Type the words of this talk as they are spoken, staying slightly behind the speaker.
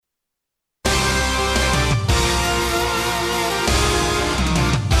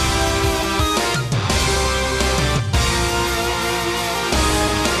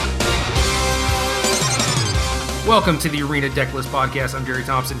Welcome to the Arena Decklist Podcast. I'm Jerry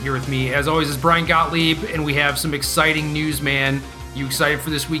Thompson. Here with me, as always, is Brian Gottlieb, and we have some exciting news, man. You excited for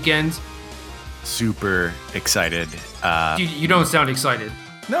this weekend? Super excited. You don't sound excited.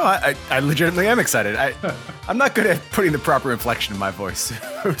 No, I legitimately am excited. I'm not good at putting the proper inflection in my voice.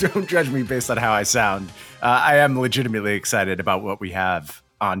 Don't judge me based on how I sound. I am legitimately excited about what we have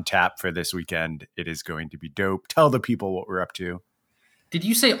on tap for this weekend. It is going to be dope. Tell the people what we're up to. Did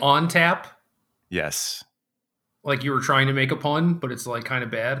you say on tap? Yes. Like you were trying to make a pun, but it's like kind of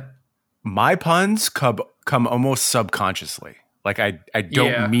bad? My puns come almost subconsciously. Like I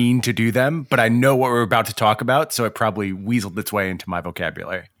don't mean to do them, but I know what we're about to talk about, so it probably weaseled its way into my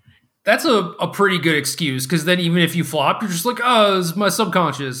vocabulary. That's a pretty good excuse, because then even if you flop, you're just like, oh, it's my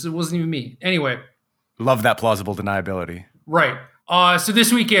subconscious. It wasn't even me. Anyway. Love that plausible deniability. Right. So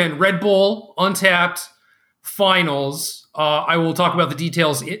this weekend, Red Bull Untapped Finals. I will talk about the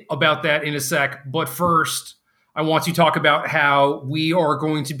details about that in a sec, but first, I want to talk about how we are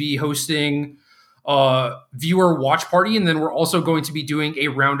going to be hosting viewer watch party, and then we're also going to be doing a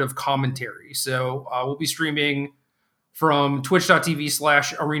round of commentary. So we'll be streaming from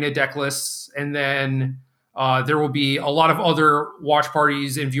twitch.tv/arena decklists, and then there will be a lot of other watch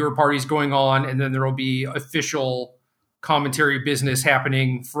parties and viewer parties going on, and then there will be official commentary business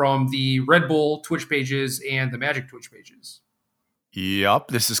happening from the Red Bull Twitch pages and the Magic Twitch pages. Yup,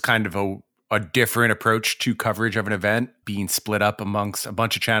 this is kind of a different approach to coverage of an event, being split up amongst a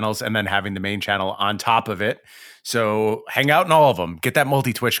bunch of channels and then having the main channel on top of it. So hang out in all of them, get that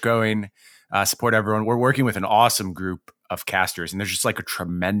multi-Twitch going, support everyone. We're working with an awesome group of casters, and there's just like a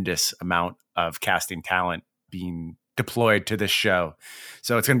tremendous amount of casting talent being deployed to this show.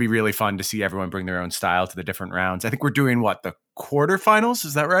 So it's going to be really fun to see everyone bring their own style to the different rounds. I think we're doing the quarterfinals.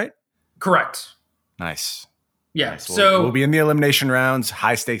 Is that right? Correct. Nice. Yeah, nice. So we'll be in the elimination rounds,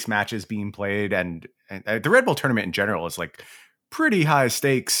 high stakes matches being played, and the Red Bull tournament in general is like pretty high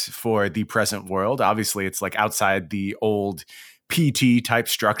stakes for the present world. Obviously, it's like outside the old PT type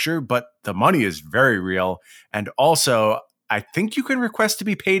structure, but the money is very real. And also, I think you can request to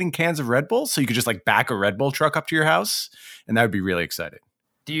be paid in cans of Red Bull, so you could just like back a Red Bull truck up to your house, and that would be really exciting.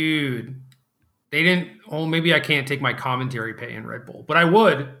 Dude, they didn't. Well, maybe I can't take my commentary pay in Red Bull, but I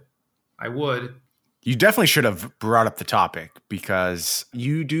would. You definitely should have brought up the topic, because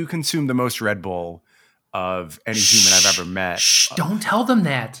you do consume the most Red Bull of any human I've ever met. Don't tell them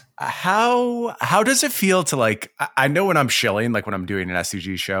that. How does it feel to like, I know when I'm shilling, like when I'm doing an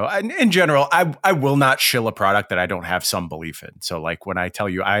SCG show, and in general, I will not shill a product that I don't have some belief in. So like when I tell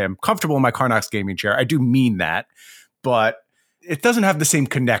you I am comfortable in my Carnox gaming chair, I do mean that, but it doesn't have the same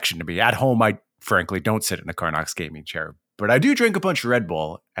connection to me. At home, I frankly don't sit in a Carnox gaming chair. But I do drink a bunch of Red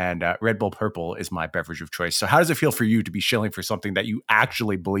Bull, and Red Bull Purple is my beverage of choice. So how does it feel for you to be shilling for something that you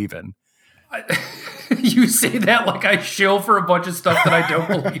actually believe in? You say that like I shill for a bunch of stuff that I don't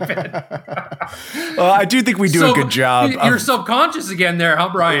believe in. Well, I do think we do a good job. You're subconscious again there, huh,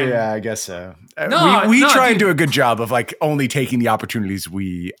 Brian? Yeah, I guess so. We try and do a good job of like only taking the opportunities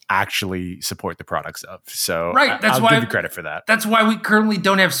we actually support the products of. So right, I'll give you credit for that. That's why we currently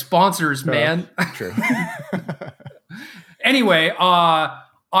don't have sponsors, man. True. Anyway,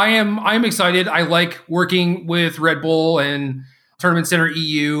 I'm excited. I like working with Red Bull and Tournament Center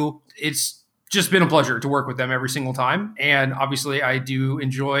EU. It's just been a pleasure to work with them every single time. And obviously I do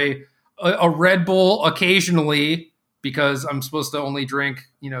enjoy a Red Bull occasionally, because I'm supposed to only drink,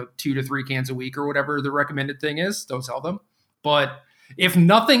 2 to 3 cans a week or whatever the recommended thing is. Don't tell them. But if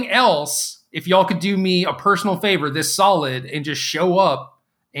nothing else, if y'all could do me a personal favor this solid and just show up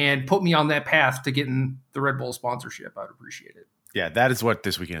and put me on that path to getting the Red Bull sponsorship, I'd appreciate it. Yeah, that is what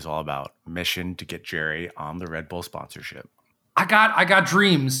this weekend is all about. Mission to get Jerry on the Red Bull sponsorship. I got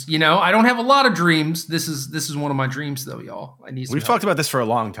dreams, I don't have a lot of dreams. This is one of my dreams though, y'all. We've talked about this for a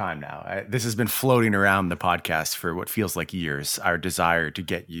long time now. This has been floating around the podcast for what feels like years, our desire to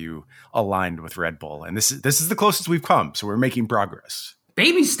get you aligned with Red Bull. And this is the closest we've come. So we're making progress.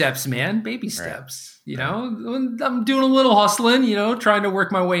 Baby steps, man. Baby steps. Right. I'm doing a little hustling, trying to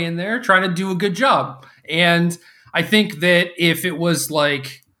work my way in there, trying to do a good job. And I think that if it was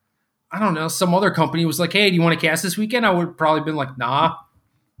like, I don't know, some other company was like, hey, do you want to cast this weekend? I would probably been like, nah.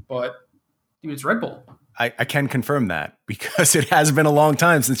 But dude, it's Red Bull. I can confirm that, because it has been a long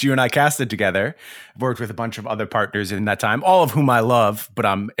time since you and I casted together. I've worked with a bunch of other partners in that time, all of whom I love, but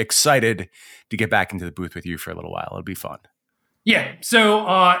I'm excited to get back into the booth with you for a little while. It'll be fun. Yeah. So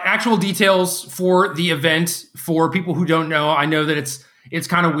actual details for the event for people who don't know. I know that it's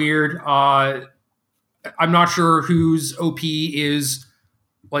kind of weird. I'm not sure whose OP is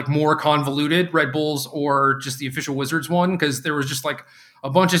like more convoluted, Red Bull's or just the official Wizards one, because there was just like a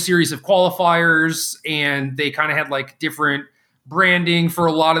bunch of series of qualifiers, and they kind of had like different branding for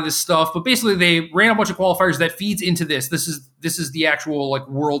a lot of this stuff. But basically, they ran a bunch of qualifiers that feeds into this. This is the actual like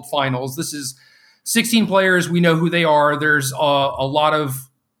world finals. This is 16 players. We know who they are. There's a lot of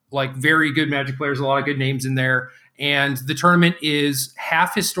like very good Magic players, a lot of good names in there. And the tournament is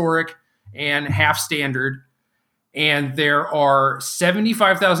half historic and half standard. And there are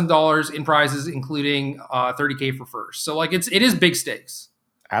 $75,000 in prizes, including $30K for first. So like it is big stakes.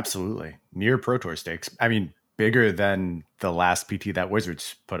 Absolutely. Near Pro Tour stakes. I mean, bigger than the last PT that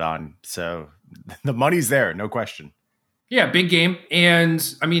Wizards put on. So the money's there, no question. Yeah, big game.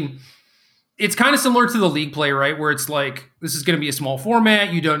 And I mean, it's kind of similar to the league play, right? Where it's like, this is going to be a small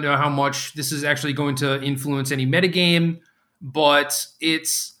format. You don't know how much this is actually going to influence any metagame, but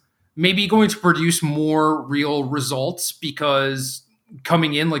it's maybe going to produce more real results because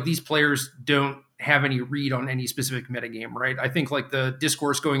coming in, like these players don't have any read on any specific metagame, right? I think like the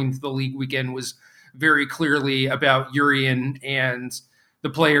discourse going into the league weekend was very clearly about Urian, and the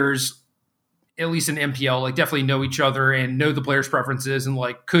players, at least in MPL, like definitely know each other and know the players' preferences and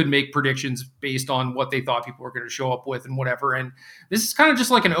like could make predictions based on what they thought people were going to show up with and whatever. And this is kind of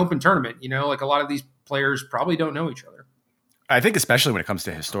just like an open tournament, you know, like a lot of these players probably don't know each other. I think especially when it comes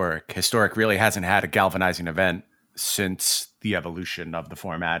to Historic really hasn't had a galvanizing event since the evolution of the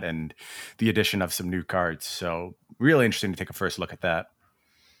format and the addition of some new cards. So really interesting to take a first look at that.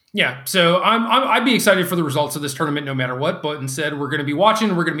 Yeah, so I'd be excited for the results of this tournament no matter what, but instead we're going to be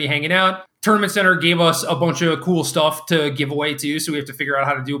watching, we're going to be hanging out. Tournament Center gave us a bunch of cool stuff to give away too, so we have to figure out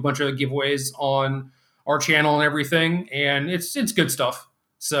how to do a bunch of giveaways on our channel and everything, and it's good stuff.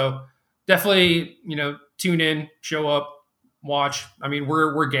 So definitely, you know, tune in, show up, watch. I mean,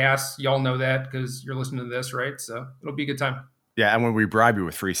 we're gas. Y'all know that because you're listening to this, right? So it'll be a good time. Yeah, and when we bribe you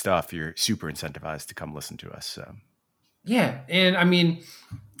with free stuff, you're super incentivized to come listen to us. So yeah, and I mean,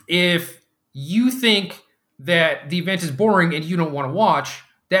 if you think that the event is boring and you don't want to watch,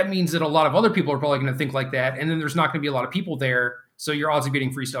 that means that a lot of other people are probably going to think like that, and then there's not going to be a lot of people there, so your odds of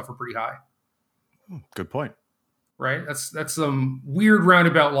getting free stuff are pretty high. Good point. Right? That's some weird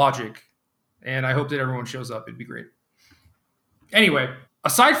roundabout logic, and I hope that everyone shows up. It'd be great. Anyway,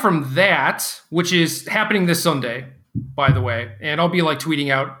 aside from that, which is happening this Sunday, by the way, and I'll be like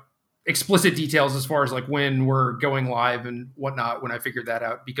tweeting out explicit details as far as like when we're going live and whatnot when I figured that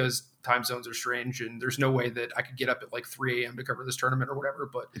out, because time zones are strange and there's no way that I could get up at like 3 a.m. to cover this tournament or whatever.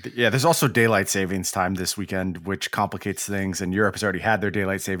 But yeah, there's also daylight savings time this weekend, which complicates things, and Europe has already had their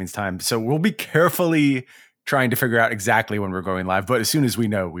daylight savings time. So we'll be carefully trying to figure out exactly when we're going live. But as soon as we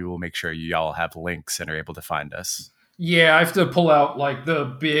know, we will make sure y'all have links and are able to find us. Yeah, I have to pull out like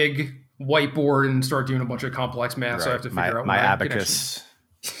the big whiteboard and start doing a bunch of complex math. Right. So I have to figure out my abacus.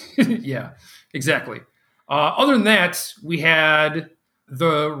 Yeah, exactly. Other than that, we had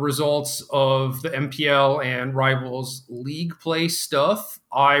the results of the MPL and Rivals league play stuff.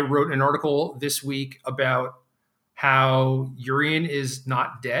 I wrote an article this week about how Urian is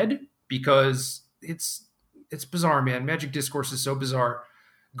not dead, because it's bizarre, man. Magic Discourse is so bizarre.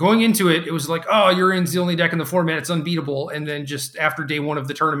 Going into it, it was like, oh, Urian's the only deck in the format. It's unbeatable. And then just after day one of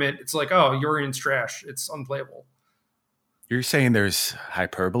the tournament, it's like, oh, Urian's trash. It's unplayable. You're saying there's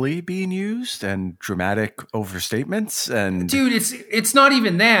hyperbole being used and dramatic overstatements, and dude, it's not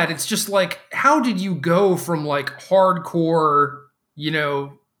even that. It's just like, how did you go from like hardcore, you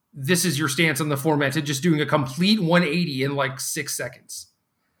know, this is your stance on the format, to just doing a complete 180 in like 6 seconds?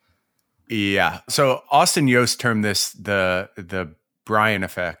 Yeah. So Austin Yost termed this the Brian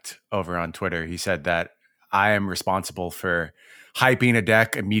effect over on Twitter. He said that I am responsible for hyping a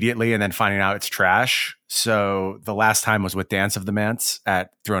deck immediately and then finding out it's trash. So the last time was with Dance of the Manse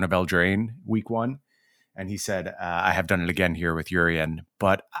at Throne of Eldraine week 1. And he said, I have done it again here with Urian.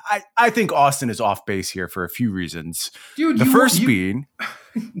 But I think Austin is off base here for a few reasons. Dude, the first being,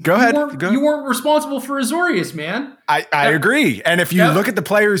 go ahead. You weren't responsible for Azorius, man. I agree. And if you look at the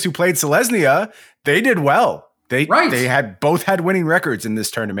players who played Selesnya, they did well. They both had winning records in this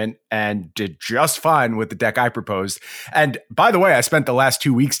tournament and did just fine with the deck I proposed. And by the way, I spent the last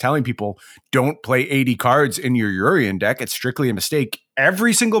 2 weeks telling people, don't play 80 cards in your Urian deck. It's strictly a mistake.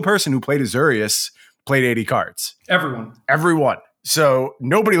 Every single person who played Azorius played 80 cards. Everyone. So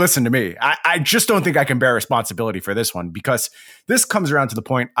nobody listened to me. I just don't think I can bear responsibility for this one, because this comes around to the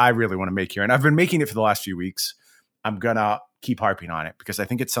point I really want to make here. And I've been making it for the last few weeks. I'm going to keep harping on it because I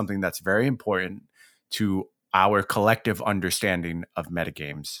think it's something that's very important to our collective understanding of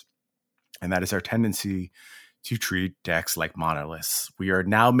metagames. And that is our tendency to treat decks like monoliths. We are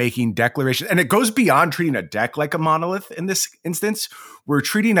now making declarations, and it goes beyond treating a deck like a monolith in this instance. We're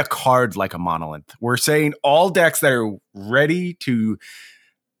treating a card like a monolith. We're saying all decks that are ready to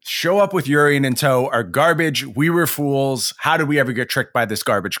show up with Yorion in tow are garbage. We were fools. How did we ever get tricked by this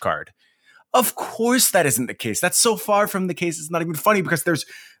garbage card? Of course that isn't the case. That's so far from the case. It's not even funny because there's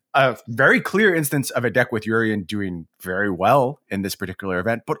a very clear instance of a deck with Yorion doing very well in this particular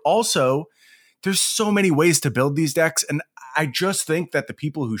event, but also there's so many ways to build these decks. And I just think that the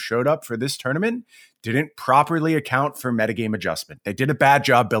people who showed up for this tournament didn't properly account for metagame adjustment. They did a bad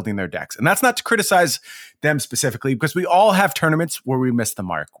job building their decks. And that's not to criticize them specifically, because we all have tournaments where we miss the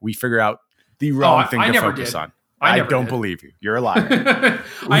mark. We figure out the wrong thing to focus on. I don't believe you. You're a liar.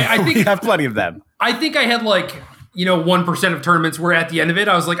 I think we have plenty of them. I think I had 1% of tournaments where at the end of it,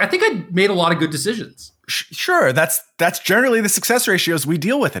 I was like, I think I made a lot of good decisions. Sure. That's generally the success ratios we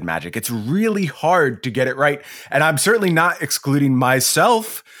deal with in Magic. It's really hard to get it right. And I'm certainly not excluding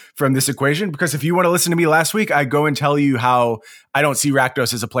myself from this equation, because if you want to listen to me last week, I go and tell you how I don't see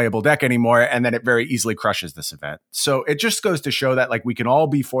Rakdos as a playable deck anymore, and then it very easily crushes this event. So it just goes to show that we can all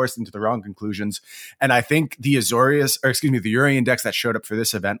be forced into the wrong conclusions. And I think the Yorion decks that showed up for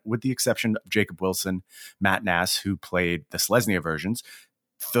this event, with the exception of Jacob Wilson, Matt Nass, who played the Selesnya versions,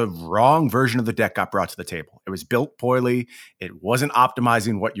 the wrong version of the deck got brought to the table. It was built poorly. It wasn't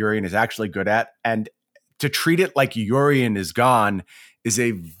optimizing what Yorion is actually good at. And to treat it like Yorion is gone is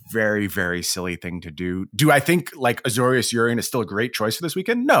a very, very silly thing to do. Do I think Azorius Yorion is still a great choice for this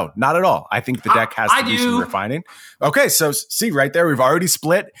weekend? No, not at all. I think the deck has to do some refining. Okay, so see right there, we've already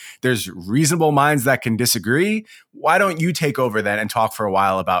split. There's reasonable minds that can disagree. Why don't you take over then and talk for a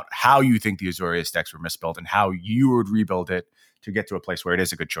while about how you think the Azorius decks were misbuilt and how you would rebuild it to get to a place where it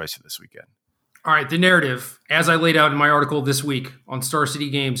is a good choice for this weekend? All right, the narrative, as I laid out in my article this week on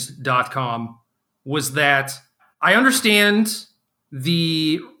StarCityGames.com, was that I understand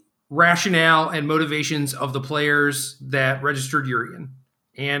the rationale and motivations of the players that registered Yorion,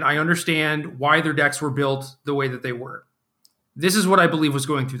 and I understand why their decks were built the way that they were. This is what I believe was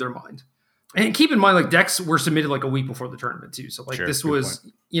going through their mind. And keep in mind, decks were submitted a week before the tournament too. So sure, this was,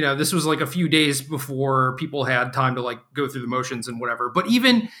 this was a few days before people had time to go through the motions and whatever. But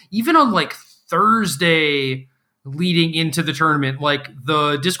even on Thursday leading into the tournament,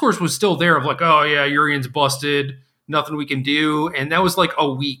 the discourse was still there of oh yeah, Yorion's busted, nothing we can do. And that was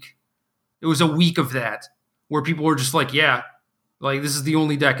a week. It was a week of that where people were just yeah, this is the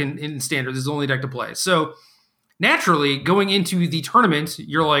only deck in standard. This is the only deck to play. So naturally, going into the tournament,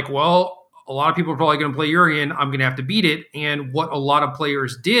 you're well, a lot of people are probably going to play Yorion. I'm going to have to beat it. And what a lot of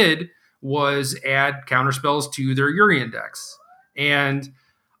players did was add counterspells to their Yorion decks. And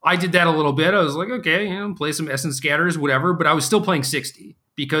I did that a little bit. I was okay, play some Essence Scatters, whatever. But I was still playing 60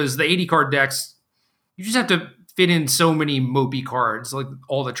 because the 80 card decks, you just have to fit in so many mopey cards,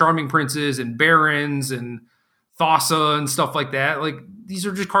 all the Charming Princes and Barons and Thassa and stuff like that. These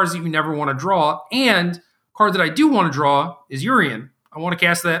are just cards that you never want to draw. And card that I do want to draw is Yorion. I want to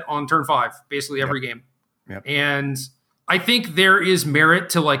cast that on turn 5, basically every game. Yep. And I think there is merit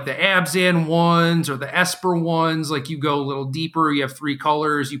to the Abzan ones or the Esper ones. You go a little deeper, you have 3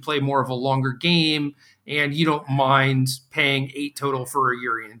 colors, you play more of a longer game, and you don't mind paying 8 total for a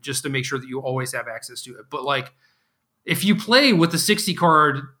Yorion just to make sure that you always have access to it. But if you play with the 60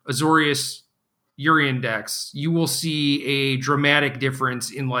 card Azorius Yorion decks, you will see a dramatic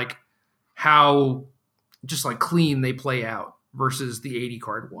difference in how just clean they play out versus the 80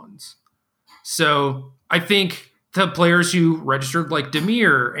 card ones. So I think the players who registered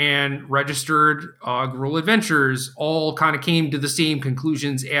Dimir and registered Gruul Adventures all kind of came to the same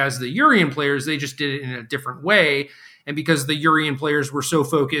conclusions as the Yorion players. They just did it in a different way. And because the Yorion players were so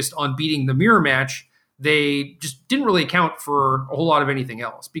focused on beating the mirror match, they just didn't really account for a whole lot of anything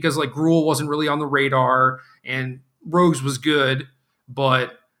else. Because Gruul wasn't really on the radar and Rogues was good,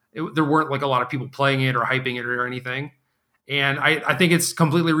 but there weren't a lot of people playing it or hyping it or anything. And I think it's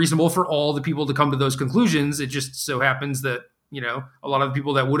completely reasonable for all the people to come to those conclusions. It just so happens that, a lot of the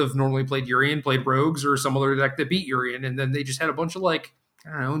people that would have normally played Yorion played Rogues or some other deck that beat Yorion. And then they just had a bunch of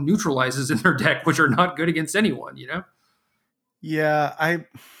neutralizes in their deck, which are not good against anyone, Yeah,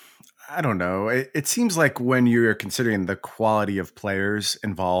 I don't know. It seems like when you're considering the quality of players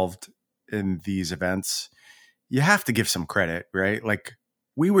involved in these events, you have to give some credit, right?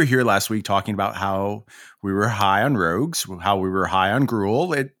 We were here last week talking about how we were high on Rogues, how we were high on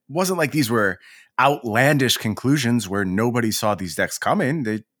Gruul. It wasn't like these were outlandish conclusions where nobody saw these decks coming.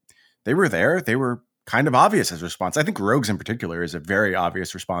 They were there. They were kind of obvious as a response. I think Rogues in particular is a very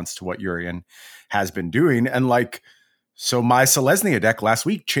obvious response to what Yorion has been doing. And So my Selesnya deck last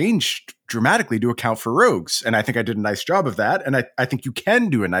week changed dramatically to account for rogues. And I think I did a nice job of that. And I think you can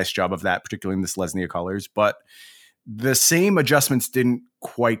do a nice job of that, particularly in the Selesnya colors. But the same adjustments didn't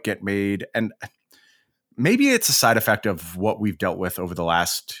quite get made. And maybe it's a side effect of what we've dealt with over the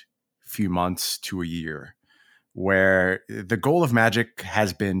last few months to a year, where the goal of Magic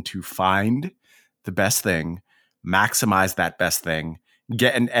has been to find the best thing, maximize that best thing,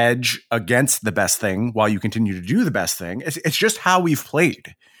 get an edge against the best thing while you continue to do the best thing. It's just how we've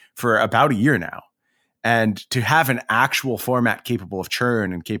played for about a year now. And to have an actual format capable of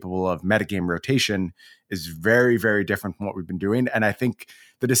churn and capable of metagame rotation is very, very different from what we've been doing. And I think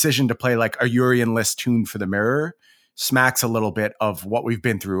the decision to play like a Yorion list tuned for the mirror smacks a little bit of what we've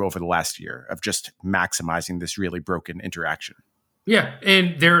been through over the last year of just maximizing this really broken interaction. Yeah,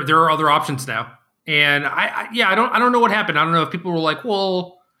 and there are other options now. And I don't know what happened. I don't know if people were like,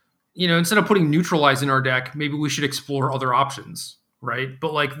 well, instead of putting neutralize in our deck, maybe we should explore other options, right?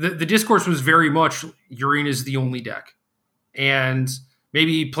 But like the discourse was very much Yorion is the only deck. And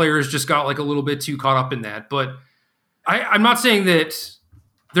maybe players just got like a little bit too caught up in that. But I'm not saying that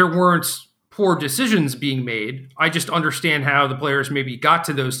there weren't poor decisions being made. I just understand how the players maybe got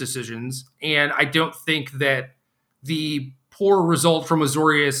to those decisions. And I don't think that the poor result from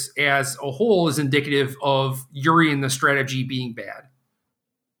Azorius as a whole is indicative of Yorion the strategy being bad.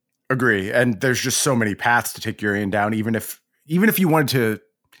 Agree. And there's just so many paths to take Yorion down. Even if you wanted to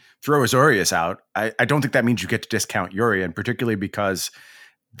throw Azorius out, I don't think that means you get to discount Yorion, particularly because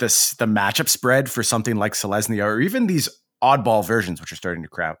the matchup spread for something like Selesnya or even these oddball versions, which are starting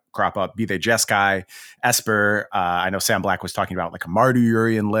to crop up, be they Jeskai, Esper. I know Sam Black was talking about like a Mardu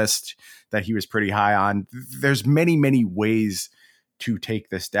Yorion list that he was pretty high on. There's many, many ways to take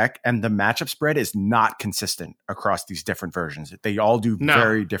this deck, and the matchup spread is not consistent across these different versions. They all do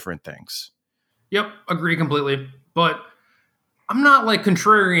very different things. Yep, agree completely. But I'm not like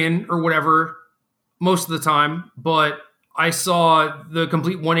contrarian or whatever most of the time, but I saw the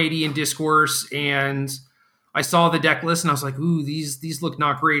complete 180 in Discourse and I saw the deck list and I was like, ooh, these look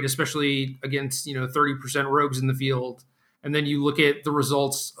not great, especially against, 30% rogues in the field. And then you look at the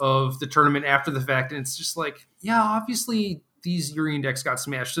results of the tournament after the fact, and it's just like, yeah, obviously these Yorion decks got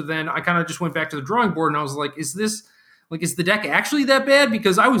smashed. So then I kind of just went back to the drawing board and I was like, is the deck actually that bad?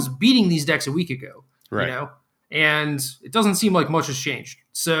 Because I was beating these decks a week ago, right? And it doesn't seem like much has changed.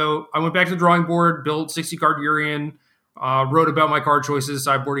 So I went back to the drawing board, built 60 card Yorion, wrote about my card choices,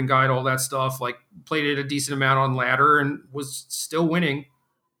 sideboarding guide, all that stuff, like played it a decent amount on ladder and was still winning.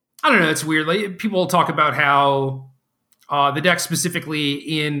 I don't know. It's weird. Like, people talk about how the decks specifically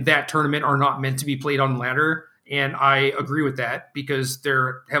in that tournament are not meant to be played on ladder. And I agree with that because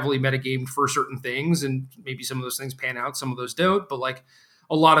they're heavily metagamed for certain things. And maybe some of those things pan out, some of those don't. But like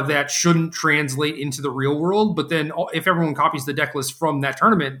a lot of that shouldn't translate into the real world. But then if everyone copies the deck list from that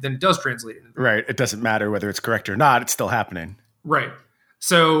tournament, then it does translate into the right. It doesn't matter whether it's correct or not. It's still happening. Right.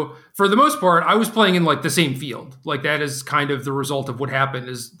 So for the most part, I was playing in like the same field. Like that is kind of the result of what happened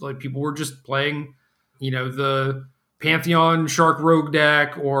is like people were just playing, the Pantheon Shark Rogue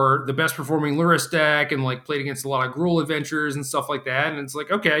deck or the best performing Lurrus deck and like played against a lot of Gruul adventures and stuff like that. And it's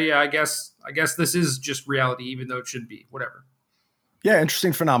like, okay, yeah, I guess this is just reality, even though it shouldn't be, whatever. Yeah,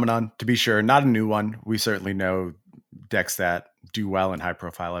 interesting phenomenon, to be sure. Not a new one. We certainly know decks that do well in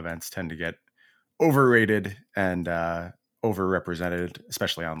high-profile events tend to get overrated and overrepresented,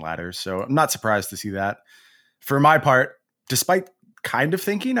 especially on ladders. So I'm not surprised to see that. For my part, despite kind of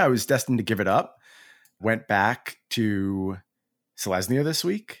thinking I was destined to give it up, went back to Selesnya this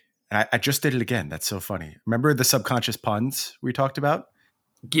week, and I just did it again. That's so funny. Remember the subconscious puns we talked about?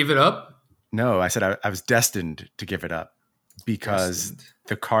 Give it up? No, I said I was destined to give it up. Because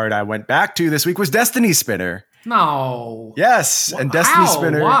the card I went back to this week was Destiny Spinner. No. Yes. And Destiny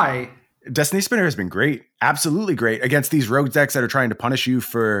Spinner. Why? Destiny Spinner has been great. Absolutely great against these rogue decks that are trying to punish you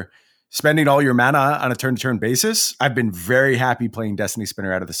for spending all your mana on a turn-to-turn basis. I've been very happy playing Destiny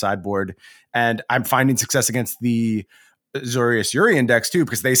Spinner out of the sideboard. And I'm finding success against the Azorius Yorion decks too,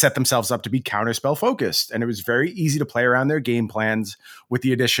 because they set themselves up to be counterspell focused. And it was very easy to play around their game plans with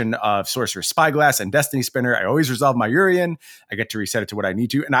the addition of Sorcerer's Spyglass and Destiny Spinner. I always resolve my Yorion. I get to reset it to what I need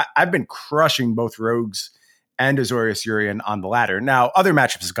to. And I've been crushing both Rogues and Azorius Yorion on the ladder. Now, other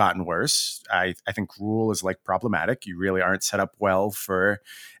matchups have gotten worse. I think Gruul is like problematic. You really aren't set up well for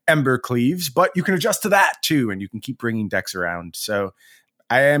Ember Cleaves, but you can adjust to that too. And you can keep bringing decks around. So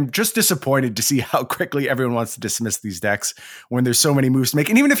I am just disappointed to see how quickly everyone wants to dismiss these decks when there's so many moves to make.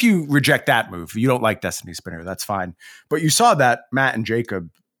 And even if you reject that move, you don't like Destiny Spinner, that's fine. But you saw that Matt and Jacob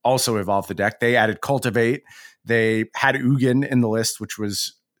also evolved the deck. They added Cultivate. They had Ugin in the list, which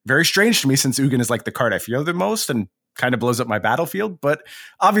was very strange to me since Ugin is like the card I fear the most. And kind of blows up my battlefield, but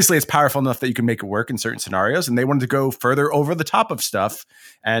obviously it's powerful enough that you can make it work in certain scenarios. And they wanted to go further over the top of stuff.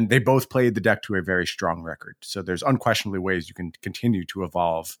 And they both played the deck to a very strong record. So there's unquestionably ways you can continue to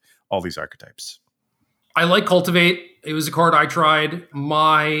evolve all these archetypes. I like Cultivate. It was a card I tried.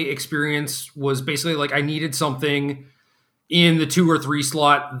 My experience was basically like I needed something in the 2 or 3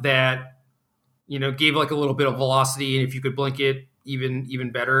 slot that, gave like a little bit of velocity. And if you could blink it,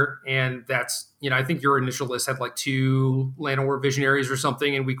 even better. And that's, I think your initial list had like 2 Llanowar Visionaries or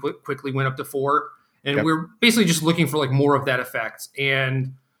something, and we quickly went up to 4. And Yep. we're basically just looking for like more of that effect.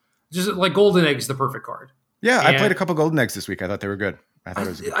 And just like Golden Egg is the perfect card. Yeah, I played a couple Golden Eggs this week. I thought they were good. I thought it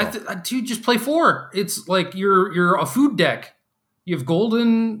was a good call. Dude, just play 4. It's like you're a food deck. You have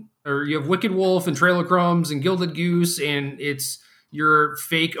you have Wicked Wolf and Trail of Crumbs and Gilded Goose, and it's your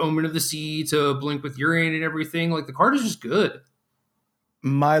fake Omen of the Sea to blink with Urian and everything. Like the card is just good.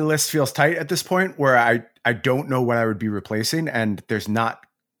 My list feels tight at this point where I don't know what I would be replacing, and there's not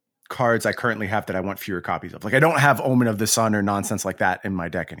cards I currently have that I want fewer copies of. Like I don't have Omen of the Sun or nonsense like that in my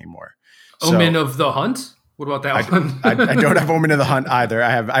deck anymore. Omen of the Hunt? What about that one? I don't have Omen of the Hunt either. I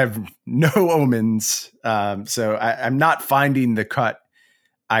have no omens. So I'm not finding the cut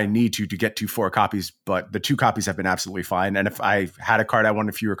I need to get to 4 copies, but the 2 copies have been absolutely fine. And if I had a card I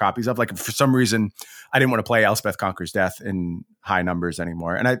wanted fewer copies of, like if for some reason I didn't want to play Elspeth Conquers Death in high numbers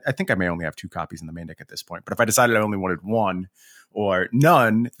anymore, and I think I may only have 2 copies in the main deck at this point, but if I decided I only wanted 1 or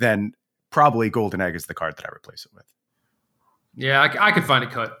none, then probably Golden Egg is the card that I replace it with. Yeah, I could find a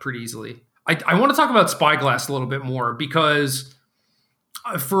cut pretty easily. I want to talk about Spyglass a little bit more because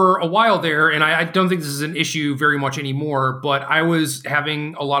for a while there, and I don't think this is an issue very much anymore, but I was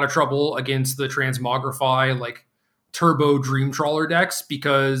having a lot of trouble against the Transmogrify, like Turbo Dream Trawler decks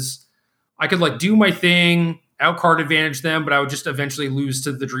because I could like do my thing, outcard advantage them, but I would just eventually lose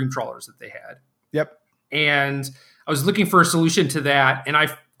to the Dream Trawlers that they had. Yep. And I was looking for a solution to that, and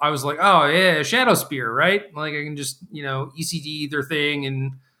I was like, oh yeah, Shadow Spear, right? Like I can just, ECD their thing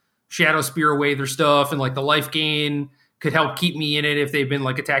and Shadow Spear away their stuff, and like the life gain could help keep me in it if they've been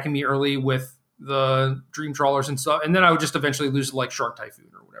like attacking me early with the Dream Trawlers and stuff. And then I would just eventually lose to like Shark Typhoon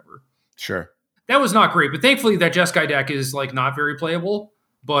or whatever. Sure. That was not great, but thankfully that Jeskai deck is like not very playable,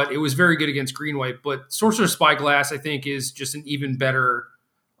 but it was very good against Green White. But Sorcerer's Spyglass, I think, is just an even better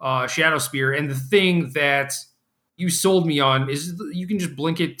Shadow Spear. And the thing that you sold me on is you can just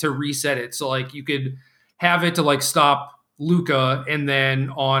blink it to reset it. So like you could have it to like stop Luca, and then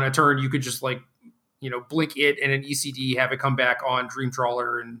on a turn you could just like, blink it and an ECD, have it come back on Dream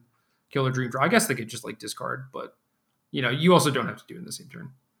Trawler and kill a Dream Trawler. I guess they could just like discard, but you also don't have to do it in the same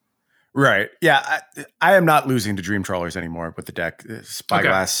turn. Right. Yeah. I am not losing to Dream Trawlers anymore with the deck.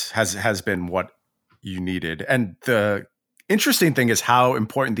 Spyglass has been what you needed. And the interesting thing is how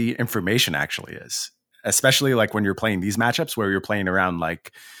important the information actually is, especially like when you're playing these matchups where you're playing around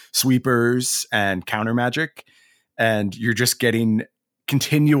like sweepers and counter magic, and you're just getting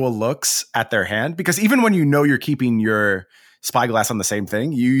continual looks at their hand, because even when you're keeping your Spyglass on the same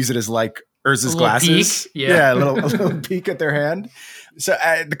thing, you use it as like Urza's glasses. Peek. Yeah. A little peek at their hand. So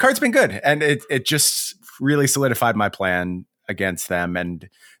the card's been good, and it just really solidified my plan against them. And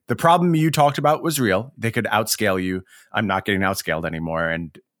the problem you talked about was real. They could outscale you. I'm not getting outscaled anymore.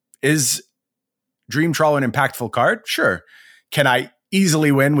 And is Dream Trawler an impactful card? Sure. Can I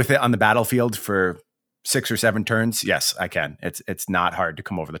easily win with it on the battlefield for 6 or 7 turns? Yes, I can. It's not hard to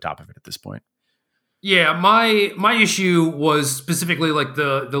come over the top of it at this point. Yeah, my issue was specifically like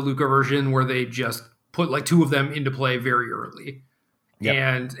the Luca version where they just put like 2 of them into play very early. Yep.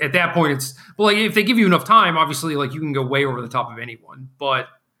 And at that point it's like if they give you enough time, obviously like you can go way over the top of anyone. But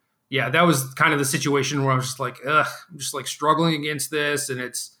yeah, that was kind of the situation where I was just like, I'm just like struggling against this, and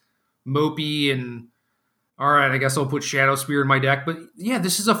it's mopey, and all right, I guess I'll put Shadow Spear in my deck. But yeah,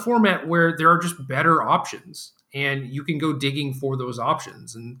 this is a format where there are just better options, and you can go digging for those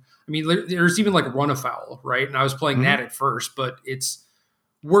options. And I mean, there's even like Run Afoul, right? And I was playing that at first, but it's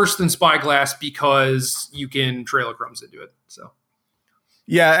worse than Spyglass because you can Trail of Crumbs into it. So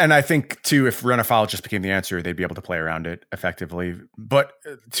yeah, and I think too, if Run Afoul just became the answer, they'd be able to play around it effectively. But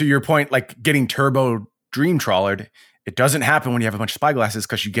to your point, like getting Turbo Dream Trawlered, it doesn't happen when you have a bunch of Spyglasses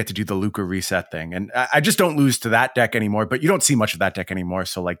because you get to do the Luca reset thing. And I just don't lose to that deck anymore, but you don't see much of that deck anymore.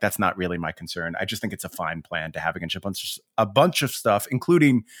 So like, that's not really my concern. I just think it's a fine plan to have against a bunch of stuff,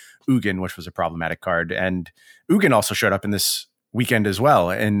 including Ugin, which was a problematic card. And Ugin also showed up in this weekend as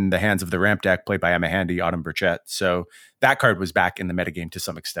well in the hands of the ramp deck played by Emma Handy, Autumn Burchett. So that card was back in the metagame to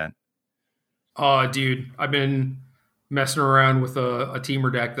some extent. Dude, I've been messing around with a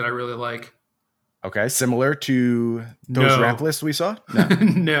teamer deck that I really like. Okay, similar to those ramp lists we saw?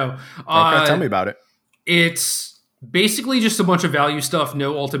 No. Okay, tell me about it. It's Basically just a bunch of value stuff,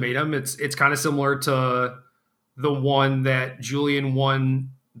 no ultimatum. It's kind of similar to the one that Julian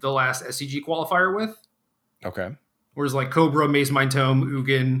won the last SCG qualifier with. Okay. Whereas like Cobra, Maze Mind Tome,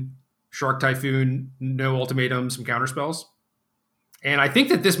 Ugin, Shark Typhoon, no ultimatum, some counter spells. And I think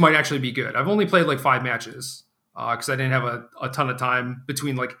that this might actually be good. I've only played like 5 matches because I didn't have a ton of time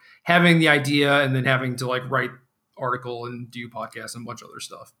between like having the idea and then having to like write article and do podcasts and a bunch of other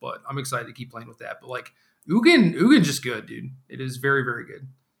stuff. But I'm excited to keep playing with that. But like Ugin just good, dude. It is very, very good.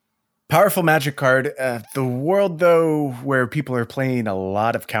 Powerful Magic card. The world, though, where people are playing a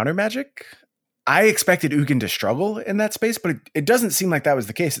lot of counter Magic, I expected Ugin to struggle in that space, but it doesn't seem like that was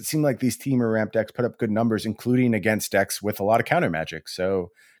the case. It seemed like these Temur ramp decks put up good numbers, including against decks with a lot of counter Magic.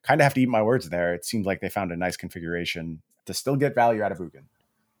 So kind of have to eat my words there. It seemed like they found a nice configuration to still get value out of Ugin.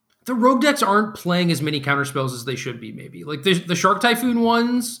 The rogue decks aren't playing as many counter spells as they should be, maybe. Like the Shark Typhoon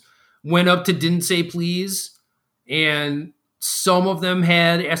ones went up to Didn't Say Please, and some of them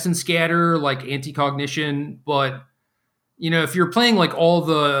had Essence Scatter, like Anti-Cognition, but you know, if you're playing like all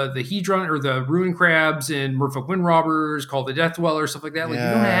the Hedron or the Ruin Crabs and Merfolk Wind Robbers, Call the Death Dweller, stuff like that, like you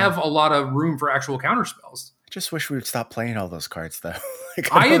don't have a lot of room for actual counter spells. I just wish we would stop playing all those cards, though.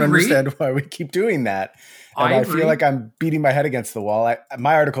 Like, I don't agree. understand why we keep doing that. And I feel like I'm beating my head against the wall.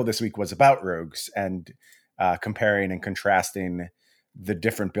 My article this week was about rogues and comparing and contrasting the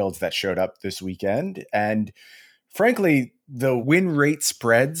different builds that showed up this weekend. And frankly, the win rate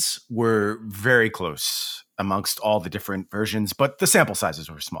spreads were very close amongst all the different versions, but the sample sizes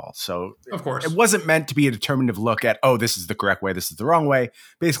were small. So of course, it wasn't meant to be a determinative look at, oh, this is the correct way, this is the wrong way.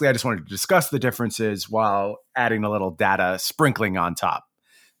 Basically, I just wanted to discuss the differences while adding a little data sprinkling on top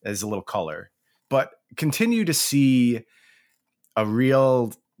as a little color. But continue to see a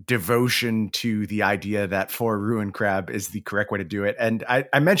real devotion to the idea that 4 Ruin Crab is the correct way to do it. And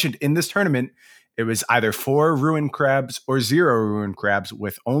I mentioned in this tournament, it was either 4 Ruin Crabs or 0 Ruin Crabs,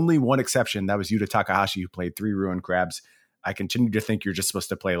 with only one exception. That was Yuta Takahashi, who played 3 Ruin Crabs. I continue to think you're just supposed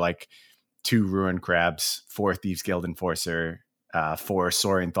to play like 2 Ruin Crabs, 4 Thieves Guild Enforcer, 4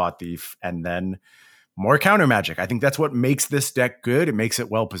 Soaring Thought Thief, and then more counter Magic. I think that's what makes this deck good. It makes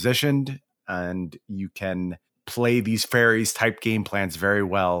it well positioned, and you can play these fairies type game plans very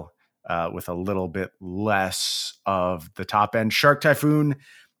well with a little bit less of the top end. Shark Typhoon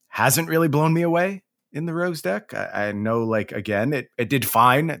hasn't really blown me away in the Rogues deck. I know, like, again, it did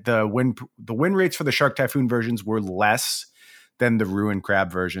fine. The win rates for the Shark Typhoon versions were less than the Ruin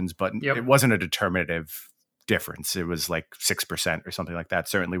Crab versions, but it wasn't a determinative difference. It was like 6% or something like that,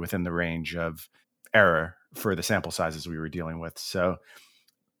 certainly within the range of error for the sample sizes we were dealing with. So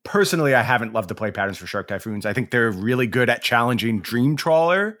personally, I haven't loved the play patterns for Shark Typhoons. I think they're really good at challenging Dream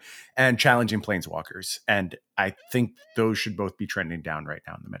Trawler and challenging Planeswalkers. And I think those should both be trending down right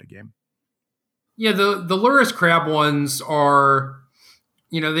now in the metagame. Yeah, the Lurrus Crab ones are,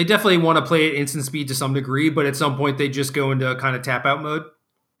 you know, they definitely want to play at instant speed to some degree, but at some point they just go into kind of tap out mode.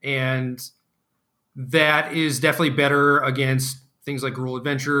 And that is definitely better against things like Gruul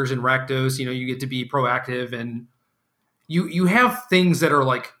Adventures and Rakdos. You know, you get to be proactive and you have things that are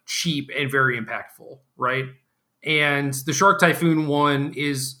like cheap and very impactful, right? And the Shark Typhoon one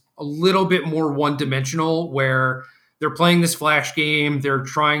is a little bit more one-dimensional, where they're playing this flash game. They're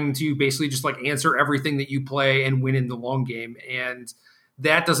trying to basically just like answer everything that you play and win in the long game. And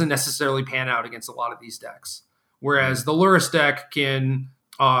that doesn't necessarily pan out against a lot of these decks. Whereas the Lurrus deck can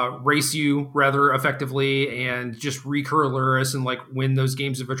race you rather effectively and just recur Lurrus and like win those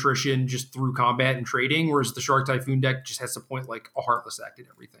games of attrition just through combat and trading. Whereas the Shark Typhoon deck just has to point like a Heartless Act at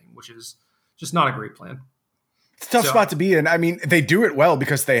everything, which is just not a great plan. It's a tough spot to be in. I mean, they do it well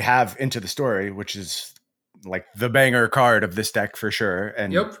because they have Into the Story, which is like the banger card of this deck for sure.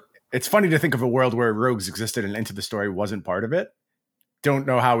 And it's funny to think of a world where Rogues existed and Into the Story wasn't part of it. Don't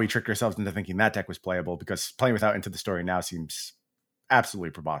know how we tricked ourselves into thinking that deck was playable, because playing without Into the Story now seems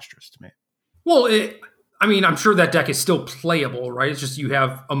absolutely preposterous to me. Well, I mean, I'm sure that deck is still playable, right? It's just you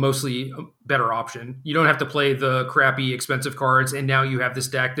have a mostly better option. You don't have to play the crappy, expensive cards, and now you have this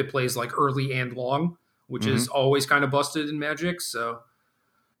deck that plays like early and long, which is always kind of busted in Magic. So,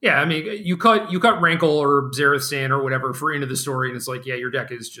 yeah, I mean, you cut Rankle or Xerath Sand or whatever for Into the Story, and it's like, yeah, your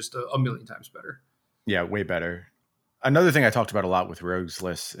deck is just a million times better. Yeah, way better. Another thing I talked about a lot with Rogues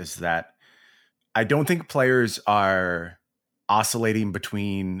lists is that I don't think players are oscillating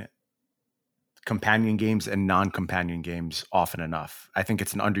between companion games and non-companion games often enough. I think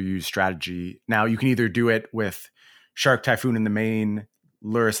it's an underused strategy. Now, you can either do it with Shark Typhoon in the main,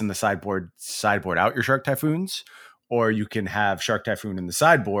 Lurrus in the sideboard out your Shark Typhoons, or you can have Shark Typhoon in the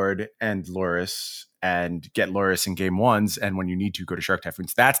sideboard and Lurrus, and get Lurrus in game ones, and when you need to, go to Shark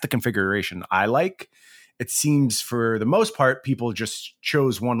Typhoons. That's the configuration I like. it seems for the most part, people just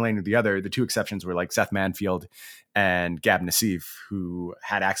chose one lane or the other. The two exceptions were like Seth Manfield and Gab Nassif, who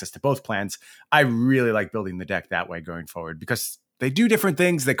had access to both plans. I really like building the deck that way going forward because they do different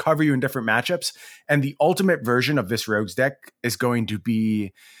things. They cover you in different matchups. And the ultimate version of this Rogues deck is going to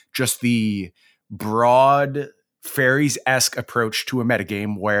be just the broad fairies-esque approach to a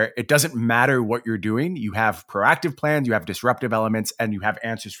metagame where it doesn't matter what you're doing. You have proactive plans, you have disruptive elements, and you have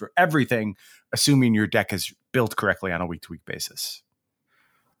answers for everything, assuming your deck is built correctly on a week-to-week basis.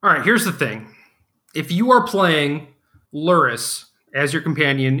 All right, here's the thing. If you are playing Lurrus as your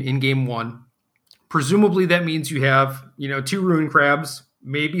companion in game 1, presumably that means you have, 2 Ruin Crabs,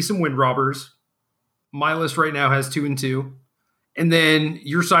 maybe some Wind Robbers. My list right now has 2 and 2. And then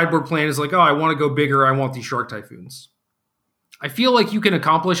your sideboard plan is like, oh, I want to go bigger. I want these Shark Typhoons. I feel like you can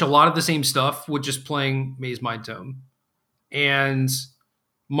accomplish a lot of the same stuff with just playing Maze Mind Tome. And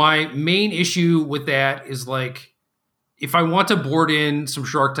my main issue with that is like, if I want to board in some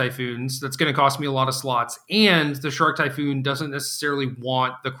Shark Typhoons, that's going to cost me a lot of slots. And the Shark Typhoon doesn't necessarily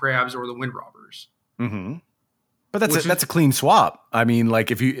want the Crabs or the Wind Robbers. Mm-hmm. But that's a clean swap. I mean, like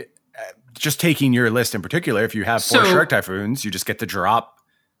if you... just taking your list in particular, if you have 4 Shark Typhoons, you just get to drop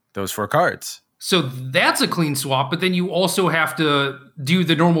those 4 cards. So that's a clean swap, but then you also have to do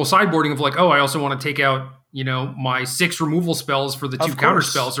the normal sideboarding of like, oh, I also want to take out, my 6 removal spells for the 2 counter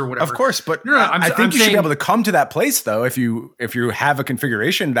spells or whatever. Of course, but I think you should be able to come to that place though if you have a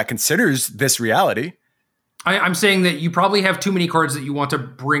configuration that considers this reality. I'm saying that you probably have too many cards that you want to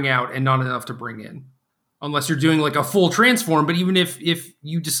bring out and not enough to bring in. Unless you're doing like a full transform. But even if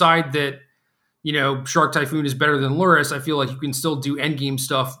you decide that, Shark Typhoon is better than Lurrus, I feel like you can still do endgame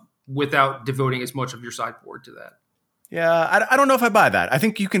stuff without devoting as much of your sideboard to that. Yeah, I don't know if I buy that. I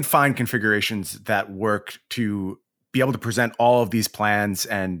think you can find configurations that work to be able to present all of these plans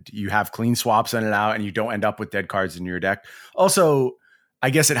and you have clean swaps in and out and you don't end up with dead cards in your deck. Also, I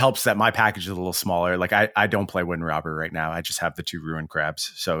guess it helps that my package is a little smaller. Like I don't play Wind Robber right now. I just have the 2 Ruin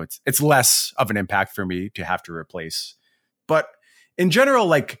Crabs. So it's less of an impact for me to have to replace. But in general,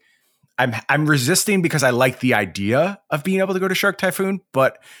 like I'm resisting because I like the idea of being able to go to Shark Typhoon.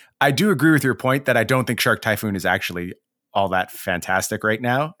 But I do agree with your point that I don't think Shark Typhoon is actually all that fantastic right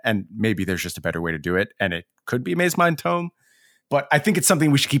now. And maybe there's just a better way to do it. And it could be Maze Mind Tome. But I think it's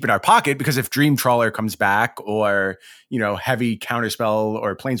something we should keep in our pocket because if Dream Trawler comes back or, heavy counterspell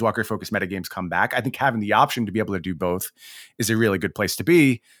or planeswalker focused metagames come back, I think having the option to be able to do both is a really good place to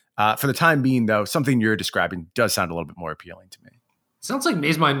be. For the time being, though, something you're describing does sound a little bit more appealing to me. Sounds like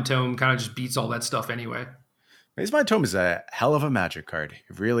Maze Mind Tome kind of just beats all that stuff anyway. Maze Mind Tome is a hell of a Magic card.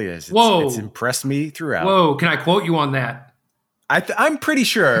 It really is. It's impressed me throughout. Whoa, can I quote you on that? I'm pretty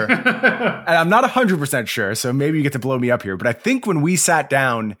sure, and I'm not 100% sure, so maybe you get to blow me up here, but I think when we sat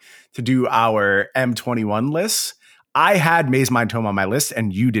down to do our M21 lists, I had Maze Mind Tome on my list,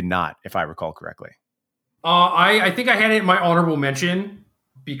 and you did not, if I recall correctly. I think I had it in my honorable mention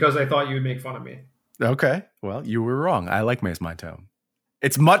because I thought you would make fun of me. Okay, well, you were wrong. I like Maze Mind Tome.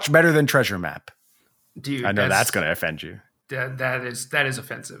 It's much better than Treasure Map. Dude, I know that's going to offend you. That is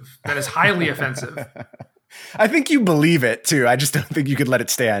offensive. That is highly offensive. I think you believe it too. I just don't think you could let it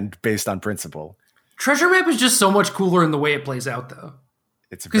stand based on principle. Treasure Map is just so much cooler in the way it plays out, though.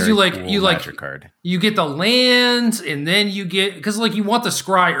 It's because you Magic card. You get the lands, and then you get because you want the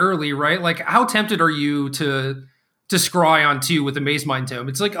scry early, right? Like, how tempted are you to scry on 2 with the Maze Mind Tome?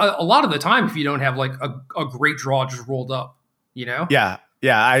 It's like a lot of the time if you don't have like a great draw just rolled up, Yeah.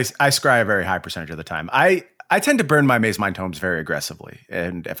 I scry a very high percentage of the time. I tend to burn my Maze Mind Tomes very aggressively.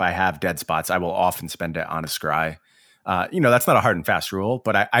 And if I have dead spots, I will often spend it on a scry. That's not a hard and fast rule,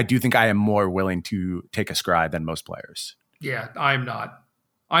 but I do think I am more willing to take a scry than most players. Yeah, I'm not.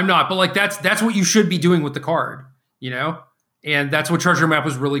 But like that's what you should be doing with the card, And that's what Treasure Map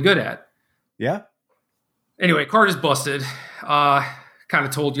was really good at. Yeah. Anyway, card is busted. Kind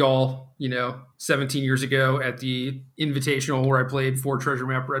of told y'all, 17 years ago at the Invitational where I played 4 Treasure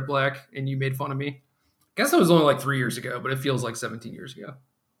Map Red Black and you made fun of me. I guess that was only like 3 years ago, but it feels like 17 years ago.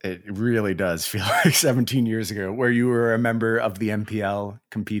 It really does feel like 17 years ago where you were a member of the MPL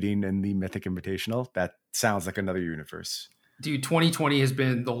competing in the Mythic Invitational. That sounds like another universe. Dude, 2020 has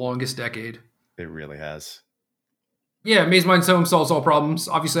been the longest decade. It really has. Yeah, Maze Mind Tome solves all problems.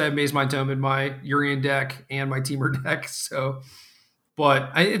 Obviously, I have Maze Mind Tome in my Urian deck and my Teamer deck. So,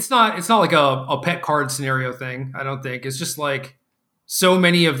 but it's not like a pet card scenario thing. I don't think it's just like so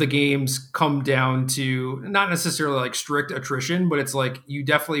many of the games come down to not necessarily like strict attrition, but it's like you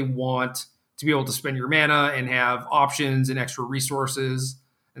definitely want to be able to spend your mana and have options and extra resources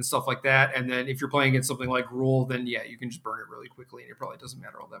and stuff like that. And then if you're playing against something like Rule, then yeah, you can just burn it really quickly and it probably doesn't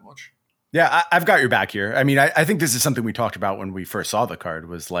matter all that much. Yeah, I've got your back here. I mean, I think this is something we talked about when we first saw the card,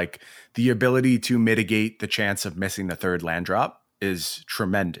 was like the ability to mitigate the chance of missing the third land drop is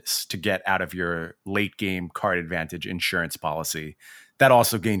tremendous to get out of your late game card advantage insurance policy. That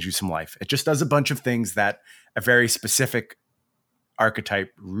also gains you some life. It just does a bunch of things that a very specific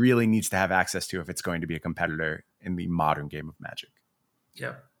archetype really needs to have access to if it's going to be a competitor in the modern game of Magic.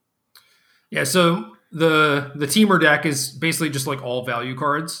 Yeah. Yeah, so the teamer deck is basically just like all value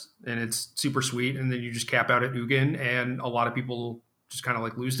cards, and it's super sweet. And then you just cap out at Ugin, and a lot of people just kind of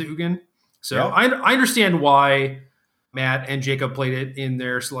like lose to Ugin. So yeah. I understand why Matt and Jacob played it in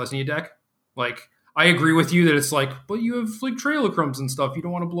their Selesnya deck. Like, I agree with you that it's like, but you have like Trail of Crumbs and stuff. You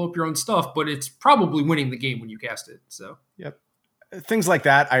don't want to blow up your own stuff, but it's probably winning the game when you cast it. So yep. Things like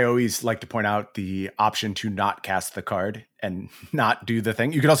that, I always like to point out the option to not cast the card and not do the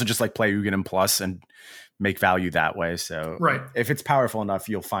thing. You could also just like play Ugin and Plus and make value that way. So right. If it's powerful enough,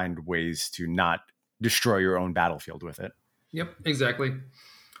 you'll find ways to not destroy your own battlefield with it. Yep, exactly.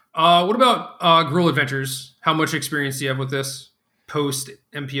 What about Gruul Adventures? How much experience do you have with this post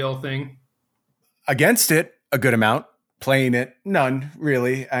MPL thing? Against it, a good amount. Playing it, none,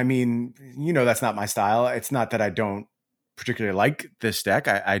 really. I mean, that's not my style. It's not that I don't particularly like this deck.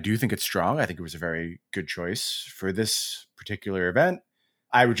 I do think it's strong. I think it was a very good choice for this particular event.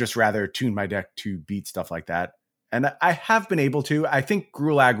 I would just rather tune my deck to beat stuff like that. And I have been able to. I think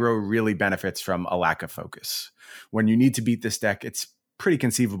Gruul aggro really benefits from a lack of focus. When you need to beat this deck, it's pretty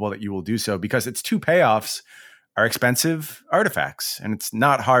conceivable that you will do so because its two payoffs are expensive artifacts. And it's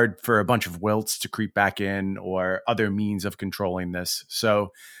not hard for a bunch of wilts to creep back in or other means of controlling this.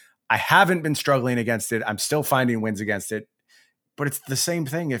 So I haven't been struggling against it. I'm still finding wins against it, but it's the same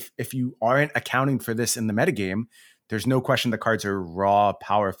thing. If you aren't accounting for this in the metagame, there's no question the cards are raw,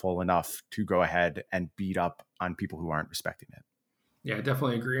 powerful enough to go ahead and beat up on people who aren't respecting it. Yeah, I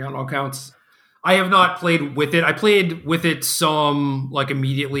definitely agree on all counts. I have not played with it. I played with it some like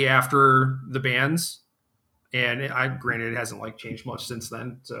immediately after the bans. And granted, it hasn't like changed much since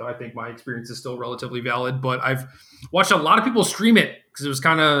then. So I think my experience is still relatively valid, but I've watched a lot of people stream it because it was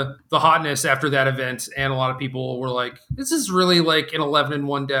kind of the hotness after that event. And a lot of people were like, this is really like an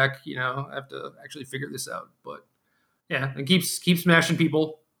 11-1 deck. I have to actually figure this out. But yeah, it keeps smashing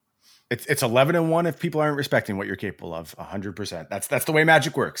people. It's 11-1 if people aren't respecting what you're capable of. 100%. That's the way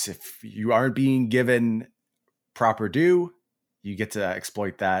Magic works. If you aren't being given proper due, you get to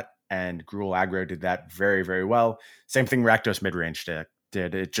exploit that. And Gruul aggro did that very, very well. Same thing Rakdos midrange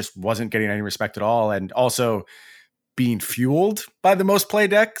did. It just wasn't getting any respect at all. And also being fueled by the most play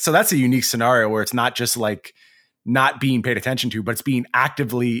deck. So that's a unique scenario where it's not just like not being paid attention to, but it's being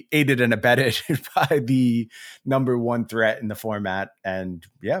actively aided and abetted by the number one threat in the format. And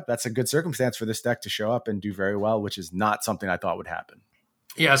yeah, that's a good circumstance for this deck to show up and do very well, which is not something I thought would happen.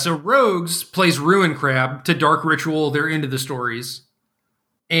 Yeah, so Rogues plays Ruin Crab to Dark Ritual. They're into the stories.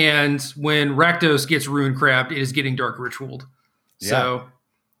 And when Rakdos gets Ruin Crabbed, it is getting Dark Ritualed. Yeah. So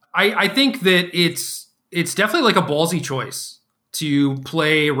I think that it's definitely like a ballsy choice to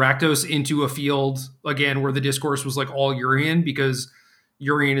play Rakdos into a field, again, where the discourse was like all Yorion, because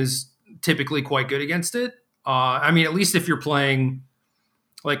Yorion is typically quite good against it. I mean, at least if you're playing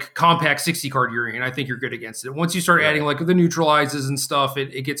like compact 60 card Yorion, I think you're good against it. Once you start adding like the neutralizes and stuff,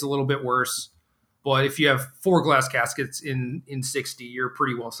 it gets a little bit worse. But if you have 4 glass caskets in 60, you're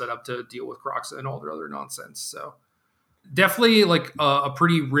pretty well set up to deal with Kroxa and all their other nonsense. So definitely like a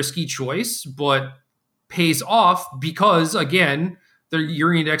pretty risky choice, but pays off because, again, the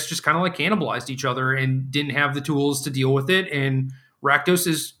Yorion decks just kind of like cannibalized each other and didn't have the tools to deal with it. And Rakdos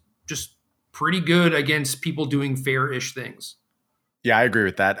is just pretty good against people doing fair-ish things. Yeah, I agree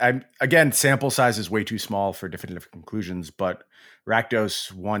with that. Again, sample size is way too small for definitive conclusions, but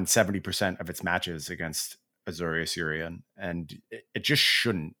Rakdos won 70% of its matches against Azorius Yorion, and it just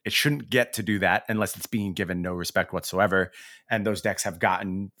shouldn't. It shouldn't get to do that unless it's being given no respect whatsoever. And those decks have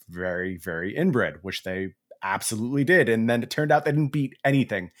gotten very, very inbred, which they absolutely did. And then it turned out they didn't beat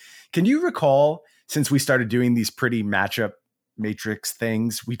anything. Can you recall, since we started doing these pretty matchup matrix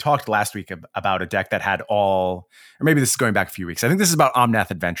things, we talked last week about a deck that had all, or maybe this is going back a few weeks. I think this is about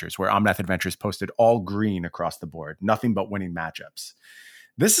Omnath Adventures, where Omnath Adventures posted all green across the board, nothing but winning matchups.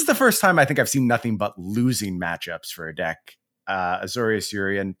 This is the first time I think I've seen nothing but losing matchups for a deck. Azorius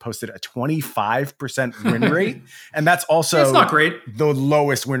Yorion posted a 25% win rate, and that's also it's not great. The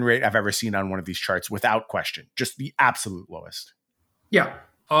lowest win rate I've ever seen on one of these charts, without question. Just the absolute lowest. Yeah,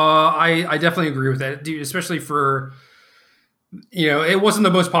 I definitely agree with that, dude, especially for, it wasn't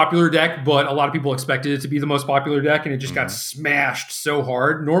the most popular deck, but a lot of people expected it to be the most popular deck, and it just got smashed so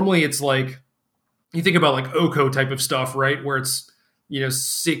hard. Normally, it's like, you think about like Oko type of stuff, right? Where it's,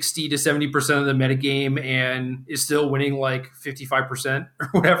 60 to 70% of the metagame and is still winning like 55% or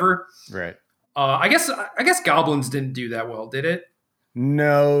whatever. Right. I guess Goblins didn't do that well, did it?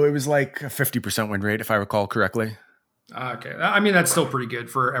 No, it was like a 50% win rate, if I recall correctly. Okay. I mean, that's still pretty good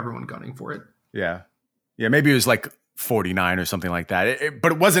for everyone gunning for it. Yeah. Yeah, maybe it was like 49 or something like that.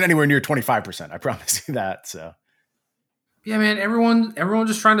 But it wasn't anywhere near 25%. I promise you that. So, yeah, man, everyone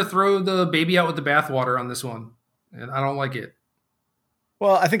just trying to throw the baby out with the bathwater on this one. And I don't like it.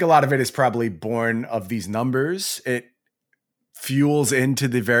 Well, I think a lot of it is probably born of these numbers. It fuels into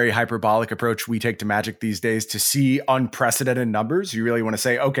the very hyperbolic approach we take to Magic these days to see unprecedented numbers. You really want to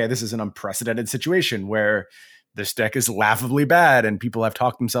say, okay, this is an unprecedented situation where this deck is laughably bad and people have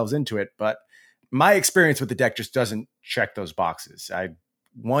talked themselves into it. But my experience with the deck just doesn't check those boxes. I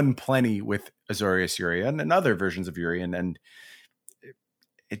won plenty with Azorius Urian and other versions of Urian, and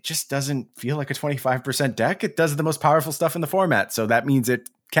it just doesn't feel like a 25% deck. It does the most powerful stuff in the format. So that means it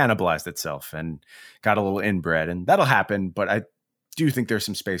cannibalized itself and got a little inbred, and that'll happen. But I do think there's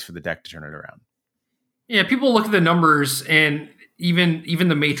some space for the deck to turn it around. Yeah, people look at the numbers, and even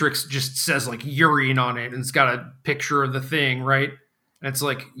the Matrix just says like Urian on it, and it's got a picture of the thing, right? And it's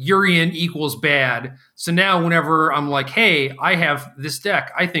like Urian equals bad. So now whenever I'm like, hey, I have this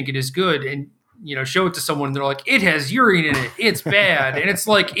deck, I think it is good, and show it to someone, and they're like, it has Urian in it, it's bad. And it's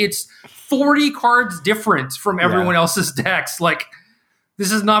like, it's 40 cards different from everyone else's decks. Like,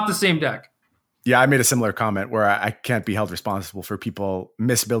 this is not the same deck. Yeah, I made a similar comment where I can't be held responsible for people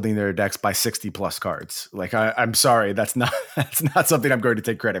misbuilding their decks by 60 plus cards. Like, I'm sorry, that's not something I'm going to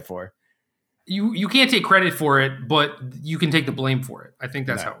take credit for. You can't take credit for it, but you can take the blame for it. I think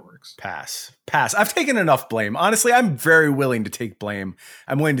that's how it works. Pass. I've taken enough blame. Honestly, I'm very willing to take blame.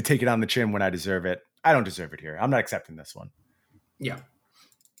 I'm willing to take it on the chin when I deserve it. I don't deserve it here. I'm not accepting this one. Yeah.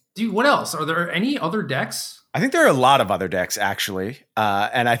 Dude, what else? Are there any other decks? I think there are a lot of other decks, actually.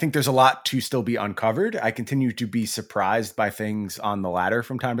 And I think there's a lot to still be uncovered. I continue to be surprised by things on the ladder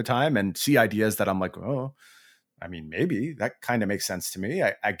from time to time and see ideas that I'm like, oh, I mean, maybe that kind of makes sense to me.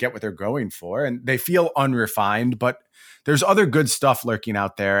 I get what they're going for, and they feel unrefined, but there's other good stuff lurking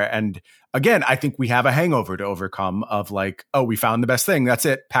out there. And again, I think we have a hangover to overcome of like, oh, we found the best thing. That's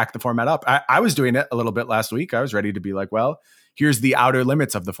it. Pack the format up. I was doing it a little bit last week. I was ready to be like, well, here's the outer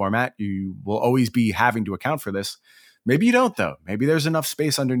limits of the format. You will always be having to account for this. Maybe you don't, though. Maybe there's enough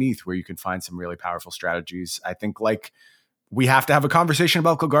space underneath where you can find some really powerful strategies. I think like we have to have a conversation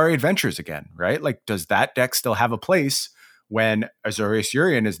about Golgari Adventures again, right? Like, does that deck still have a place when Azorius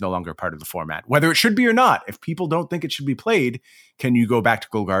Urian is no longer part of the format? Whether it should be or not, if people don't think it should be played, can you go back to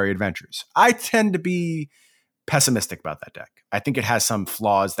Golgari Adventures? I tend to be pessimistic about that deck. I think it has some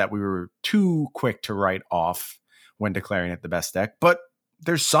flaws that we were too quick to write off when declaring it the best deck, but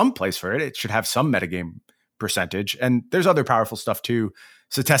there's some place for it. It should have some metagame percentage, and there's other powerful stuff too.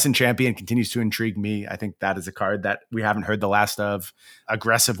 Setessan Champion continues to intrigue me. I think that is a card that we haven't heard the last of.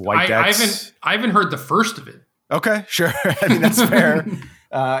 Aggressive white decks. I haven't heard the first of it. Okay, sure. I mean, that's fair.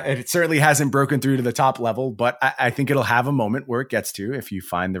 It certainly hasn't broken through to the top level, but I think it'll have a moment where it gets to if you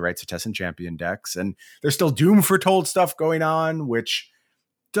find the right Setessan Champion decks. And there's still Doom Foretold stuff going on, which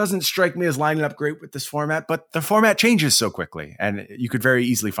doesn't strike me as lining up great with this format, but the format changes so quickly, and you could very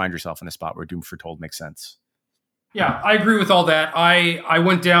easily find yourself in a spot where Doom Foretold makes sense. Yeah, I agree with all that. I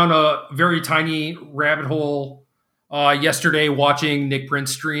went down a very tiny rabbit hole yesterday watching Nick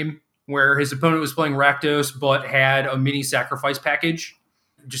Prince stream where his opponent was playing Rakdos but had a mini sacrifice package,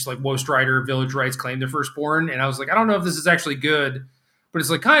 just like Woe Strider, Village Rights, Claim the Firstborn. And I was like, I don't know if this is actually good, but it's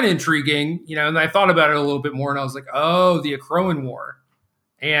like kind of intriguing, and I thought about it a little bit more and I was like, oh, the Akroan War.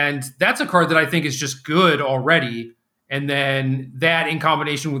 And that's a card that I think is just good already. And then that in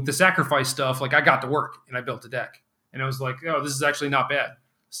combination with the sacrifice stuff, like I got to work and I built a deck. And I was like, oh, this is actually not bad.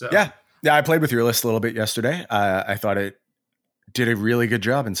 So yeah, I played with your list a little bit yesterday. I thought it did a really good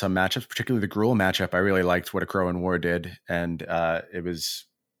job in some matchups, particularly the Gruul matchup. I really liked what Akroan War did. And it was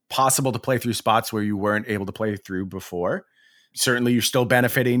possible to play through spots where you weren't able to play through before. Certainly, you're still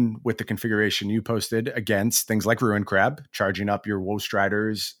benefiting with the configuration you posted against things like Ruin Crab, charging up your Woe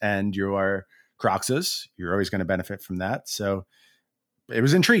Striders and your Croxes. You're always going to benefit from that. So it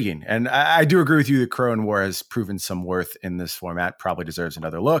was intriguing. And I do agree with you that Akroan War has proven some worth in this format, probably deserves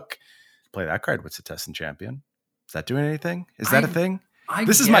another look. Play that card with Setessan Champion. Is that doing anything? Is that a thing?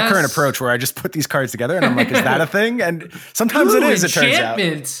 This is my current approach where I just put these cards together and I'm like, is that a thing? And sometimes it is, it turns out.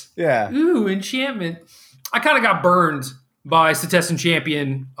 Enchantment. Yeah. Ooh, enchantment. I kind of got burned by Setessan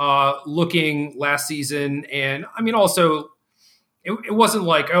Champion looking last season. And I mean, also, it wasn't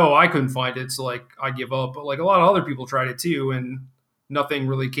like, oh, I couldn't find it, so like I give up. But like a lot of other people tried it too, and nothing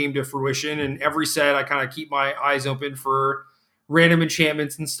really came to fruition. And every set, I kind of keep my eyes open for random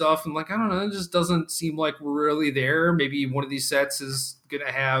enchantments and stuff. And like, I don't know, it just doesn't seem like we're really there. Maybe one of these sets is going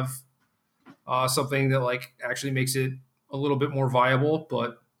to have something that like actually makes it a little bit more viable,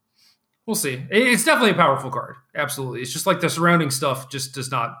 but we'll see. It's definitely a powerful card. Absolutely. It's just like the surrounding stuff just does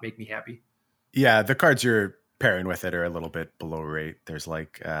not make me happy. Yeah, the cards you're pairing with it are a little bit below rate. There's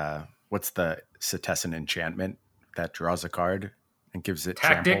like, what's the Setessan enchantment that draws a card and gives it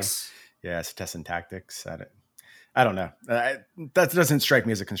Tactics? Trample? Yeah, Setessan Tactics. I don't know. That doesn't strike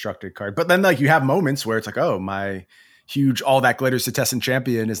me as a constructed card. But then like you have moments where it's like, oh, my huge all that glitter Setessan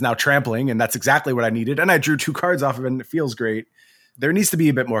champion is now trampling, and that's exactly what I needed. And I drew 2 cards off of it, and it feels great. There needs to be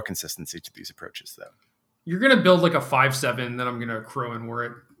a bit more consistency to these approaches, though. You're going to build like a 5/7, then I'm going to Crow and War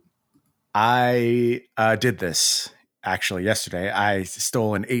it. I did this actually yesterday. I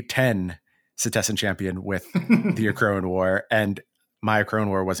stole an 8/10 Setessan champion with the Akroan War, and my Akroan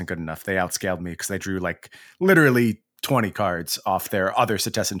War wasn't good enough. They outscaled me because they drew like literally 20 cards off their other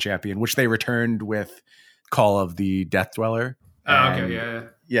Setessan champion, which they returned with Call of the Death Dweller. Okay, yeah.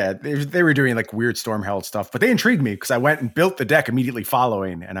 Yeah, they were doing like weird Stormherald stuff, but they intrigued me because I went and built the deck immediately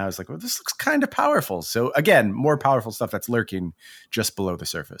following, and I was like, well, this looks kind of powerful. So again, more powerful stuff that's lurking just below the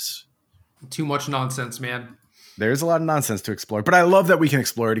surface. Too much nonsense, man. There's a lot of nonsense to explore, but I love that we can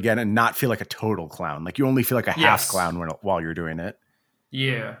explore it again and not feel like a total clown. Like you only feel like a half clown while you're doing it.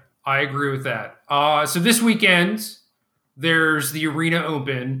 Yeah, I agree with that. So this weekend, there's the Arena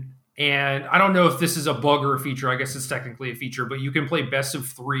Open, and I don't know if this is a bug or a feature. I guess it's technically a feature, but you can play best of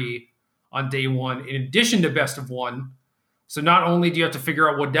 3 on day 1 in addition to best of 1. So not only do you have to figure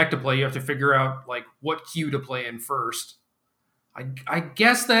out what deck to play, you have to figure out like what queue to play in first. I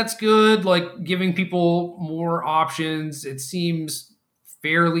guess that's good, like giving people more options. It seems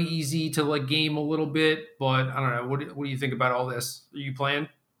fairly easy to like game a little bit, but I don't know. What do you think about all this? Are you playing?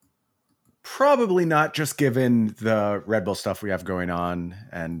 Probably not, just given the Red Bull stuff we have going on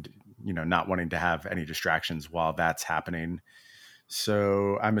and, you know, not wanting to have any distractions while that's happening.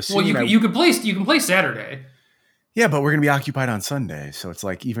 So I'm assuming you can play Saturday. Yeah, but we're going to be occupied on Sunday. So it's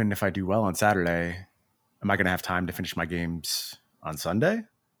like, even if I do well on Saturday, am I going to have time to finish my games on Sunday?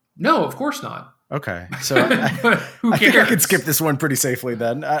 No, of course not. Okay. So I think I could skip this one pretty safely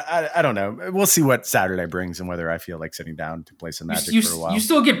then. I don't know. We'll see what Saturday brings and whether I feel like sitting down to play some Magic for a while. You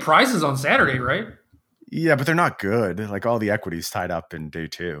still get prizes on Saturday, right? Yeah, but they're not good. Like all the equity's tied up in day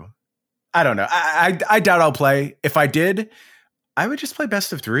 2. I don't know. I doubt I'll play. If I did, I would just play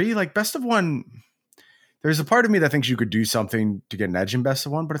best of 3. Like best of 1. There's a part of me that thinks you could do something to get an edge in best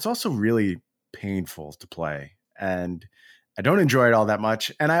of 1, but it's also really painful to play. And I don't enjoy it all that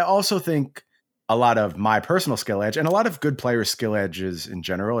much. And I also think a lot of my personal skill edge and a lot of good players' skill edges in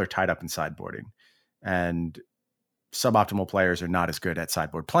general are tied up in sideboarding. And suboptimal players are not as good at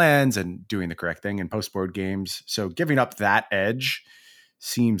sideboard plans and doing the correct thing in post-board games. So giving up that edge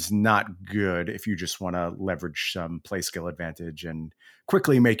seems not good if you just want to leverage some play skill advantage and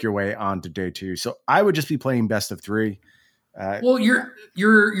quickly make your way on to day 2. So I would just be playing best of 3. Well,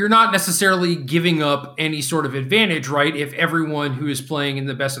 you're not necessarily giving up any sort of advantage, right? If everyone who is playing in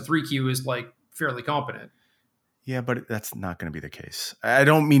the best of 3 queue is like fairly competent. Yeah, but that's not going to be the case. I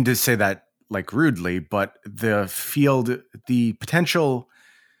don't mean to say that like rudely, but the potential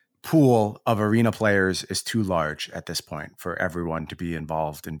pool of arena players is too large at this point for everyone to be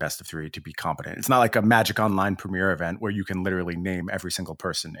involved in best of 3 to be competent. It's not like a Magic Online Premier event where you can literally name every single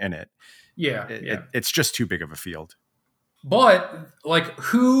person in it. It's just too big of a field. But like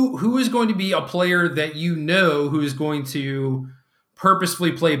who is going to be a player that you know who is going to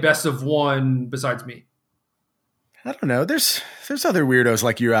purposefully play best of 1 besides me? I don't know. There's other weirdos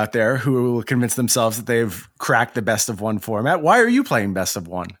like you out there who will convince themselves that they've cracked the best of 1 format. Why are you playing best of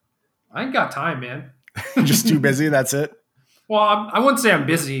 1? I ain't got time, man. Just too busy. That's it. Well, I wouldn't say I'm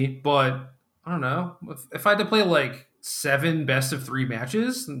busy, but I don't know. If I had to play like 7 best of 3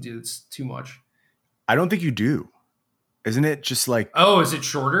 matches, then dude, it's too much. I don't think you do. Isn't it just like... Oh, is it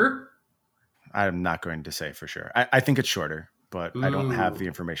shorter? I'm not going to say for sure. I think it's shorter, but I don't have the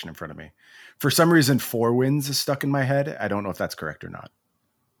information in front of me. For some reason, 4 wins is stuck in my head. I don't know if that's correct or not.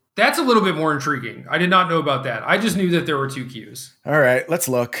 That's a little bit more intriguing. I did not know about that. I just knew that there were 2 queues. All right, let's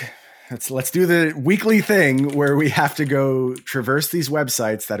look. Let's do the weekly thing where we have to go traverse these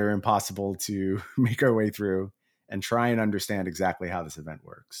websites that are impossible to make our way through and try and understand exactly how this event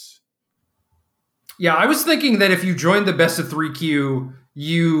works. Yeah, I was thinking that if you joined the best of 3 queue,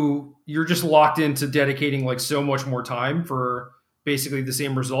 you're just locked into dedicating like so much more time for basically the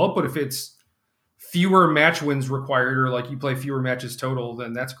same result. But if it's fewer match wins required or like you play fewer matches total,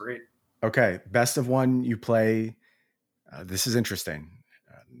 then that's great. Okay, best of 1 you play. This is interesting.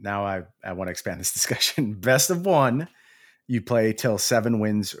 Now I want to expand this discussion. Best of 1, You play till 7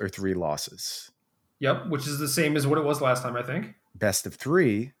 wins or 3 losses. Yep, which is the same as what it was last time, I think. Best of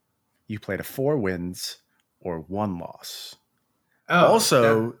 3, you play to 4 wins or 1 loss. Oh,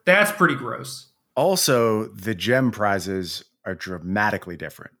 also, that's pretty gross. Also, the gem prizes are dramatically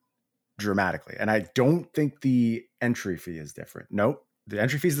different. Dramatically. And I don't think the entry fee is different. Nope. The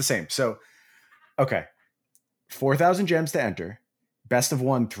entry fee is the same. So, okay. 4,000 gems to enter. Best of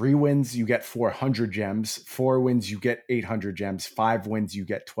 1, 3 wins, you get 400 gems. 4 wins, you get 800 gems. 5 wins, you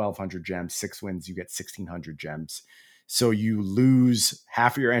get 1,200 gems. 6 wins, you get 1,600 gems. So you lose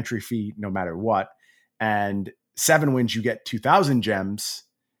half of your entry fee no matter what. And 7 wins, you get 2,000 gems,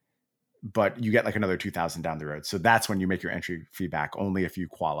 but you get like another 2,000 down the road. So that's when you make your entry fee back, only if you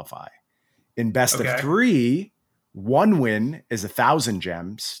qualify. In best of 3, 1 win is 1,000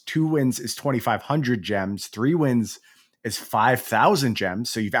 gems. 2 wins is 2,500 gems. 3 wins is 5,000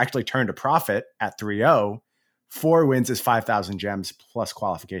 gems. So you've actually turned a profit at 3-0. 4 wins is 5,000 gems plus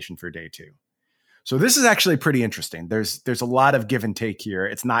qualification for day 2. So this is actually pretty interesting. There's a lot of give and take here.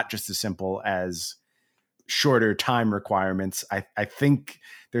 It's not just as simple as shorter time requirements. I think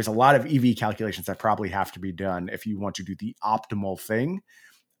there's a lot of EV calculations that probably have to be done if you want to do the optimal thing.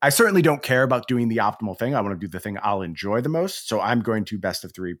 I certainly don't care about doing the optimal thing. I want to do the thing I'll enjoy the most. So I'm going to best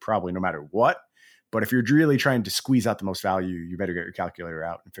of 3 probably no matter what. But if you're really trying to squeeze out the most value, you better get your calculator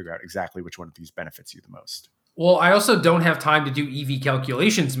out and figure out exactly which one of these benefits you the most. Well, I also don't have time to do EV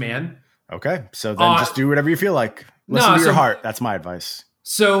calculations, man. Okay. So then just do whatever you feel like. Listen to your heart. That's my advice.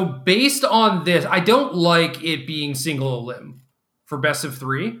 So based on this, I don't like it being single elim for best of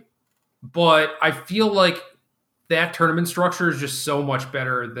 3, but I feel like that tournament structure is just so much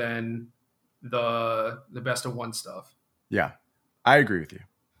better than the best of 1 stuff. Yeah, I agree with you.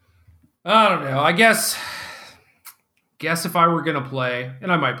 I don't know. I guess if I were going to play,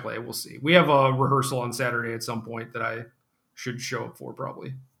 and I might play, we'll see. We have a rehearsal on Saturday at some point that I should show up for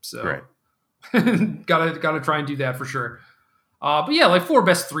probably. So gotta try and do that for sure. But yeah, like 4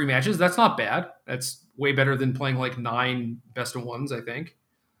 best 3 matches, that's not bad. That's way better than playing like 9 best of 1s, I think.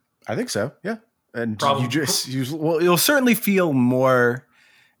 I think so. Yeah. And you'll certainly feel more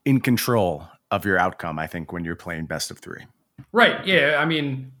in control of your outcome, I think, when you're playing best of 3. Right. Yeah. I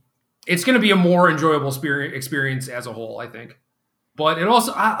mean, it's going to be a more enjoyable experience as a whole, I think. But it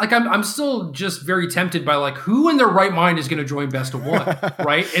also, I'm still just very tempted by like, who in their right mind is going to join best of 1,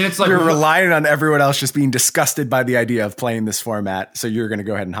 right? And it's like you're relying on everyone else just being disgusted by the idea of playing this format, so you're going to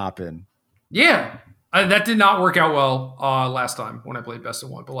go ahead and hop in. Yeah, that did not work out well last time when I played best of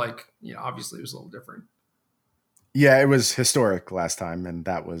 1, but like, you know, obviously it was a little different. Yeah, it was historic last time, and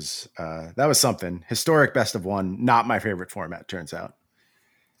that was something. Historic best of 1, not my favorite format, turns out.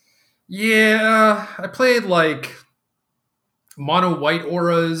 Yeah, I played like mono white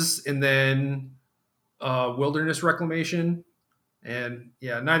auras and then wilderness reclamation, and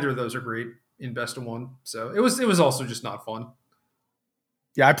yeah, neither of those are great in best of 1. So it was also just not fun.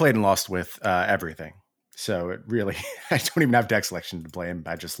 Yeah, I played and lost with everything. So it really, I don't even have deck selection to play him.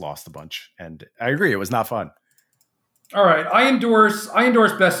 I just lost a bunch, and I agree, it was not fun. All right, I endorse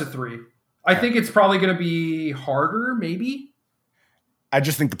best of 3. I think it's probably going to be harder, maybe. I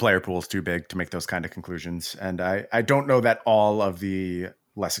just think the player pool is too big to make those kind of conclusions. And I don't know that all of the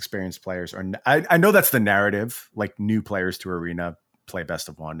less experienced players are. I know that's the narrative, like new players to Arena play best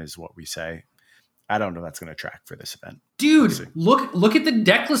of 1 is what we say. I don't know that's going to track for this event. Dude, look at the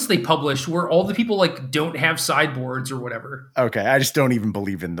deck list they published where all the people like don't have sideboards or whatever. Okay, I just don't even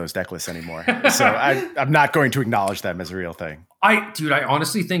believe in those deck lists anymore. So I'm not going to acknowledge them as a real thing. I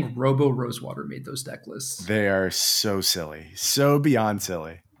honestly think Robo Rosewater made those deck lists. They are so silly, so beyond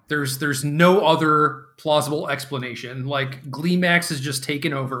silly. There's no other plausible explanation. Like Gleemax is just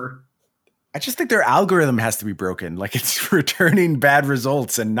taken over. I just think their algorithm has to be broken. Like it's returning bad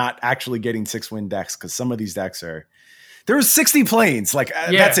results and not actually getting 6-win decks, because some of these decks are. There was 60 planes. Like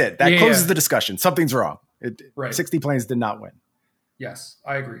that's it. That closes the discussion. Something's wrong. 60 planes did not win. Yes,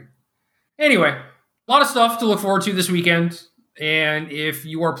 I agree. Anyway, a lot of stuff to look forward to this weekend. And if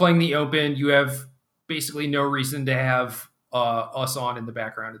you are playing the Open, you have basically no reason to have us on in the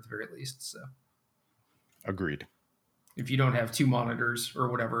background at the very least. So, agreed. If you don't have 2 monitors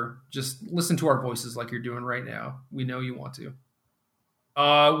or whatever, just listen to our voices like you're doing right now. We know you want to.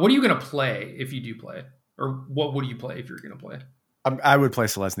 What are you going to play if you do play? Or what would you play if you're going to play? I would play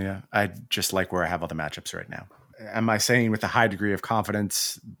Selesnya. I just like where I have all the matchups right now. Am I saying with a high degree of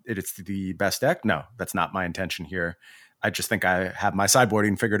confidence it's the best deck? No, that's not my intention here. I just think I have my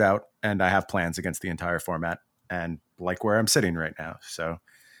sideboarding figured out, and I have plans against the entire format, and like where I'm sitting right now. So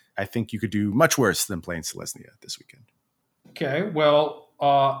I think you could do much worse than playing Selesnya this weekend. Okay, well,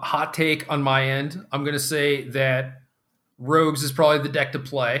 hot take on my end. I'm going to say that Rogues is probably the deck to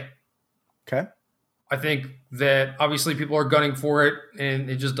play. Okay. I think that obviously people are gunning for it, and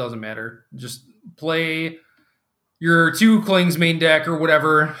it just doesn't matter. Just play your 2 Klings main deck or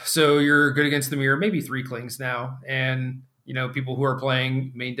whatever, so you're good against the mirror. Maybe 3 Klings now, and people who are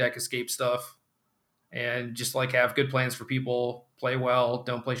playing main deck escape stuff, and just like have good plans for people. Play well,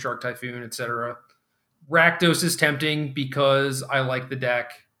 don't play Shark Typhoon, etc. Rakdos is tempting because I like the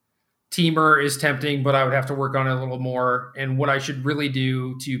deck. Teamer is tempting, but I would have to work on it a little more. And what I should really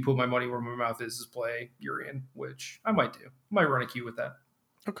do to put my money where my mouth is play Urian, which I might do. I might run a queue with that.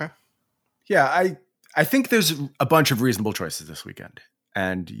 Okay. Yeah, I think there's a bunch of reasonable choices this weekend.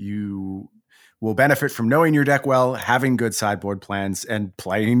 And you will benefit from knowing your deck well, having good sideboard plans, and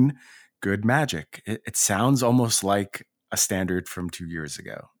playing good Magic. It sounds almost like a standard from 2 years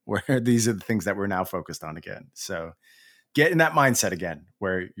ago, where these are the things that we're now focused on again. So get in that mindset again,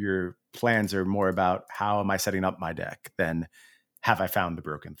 where your plans are more about how am I setting up my deck than have I found the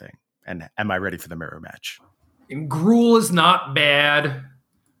broken thing? And am I ready for the mirror match? And Gruul is not bad.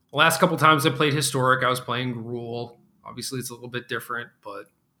 The last couple times I played Historic, I was playing Gruul. Obviously, it's a little bit different, but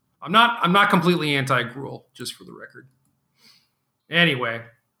I'm not completely anti-Gruul, just for the record. Anyway,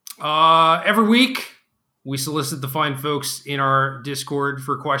 every week we solicit the fine folks in our Discord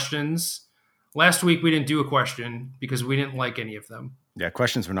for questions. Last week we didn't do a question because we didn't like any of them. Yeah,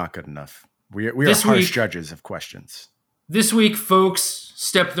 questions were not good enough. We are harsh judges of questions. This week, folks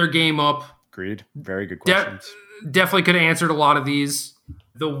stepped their game up. Agreed. Very good questions. Definitely could have answered a lot of these.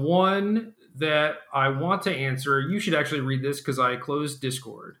 The one that I want to answer, you should actually read this because I closed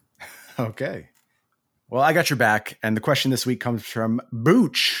Discord. Okay. Well, I got your back. And the question this week comes from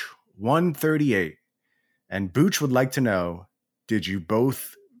Booch138. And Booch would like to know, did you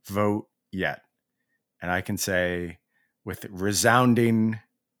both vote yet? And I can say with resounding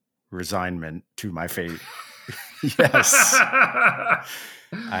resignment to my fate, yes. I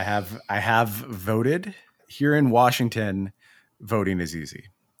have voted. Here in Washington, voting is easy.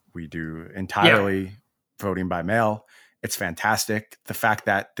 We do entirely voting by mail. It's fantastic. The fact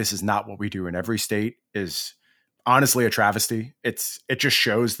that this is not what we do in every state is honestly a travesty. It just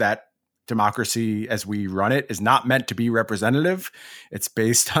shows that democracy as we run it is not meant to be representative. It's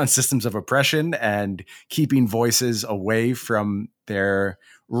based on systems of oppression and keeping voices away from their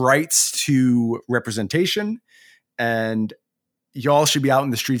rights to representation. And y'all should be out in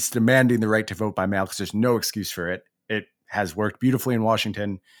the streets demanding the right to vote by mail because there's no excuse for it. It has worked beautifully in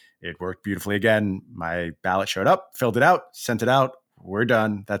Washington. It worked beautifully again. My ballot showed up, filled it out, sent it out. We're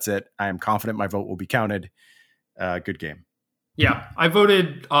done. That's it. I am confident my vote will be counted. Good game. Yeah, I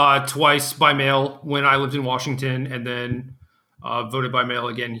voted twice by mail when I lived in Washington, and then voted by mail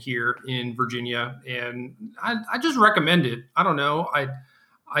again here in Virginia. And I just recommend it. I don't know.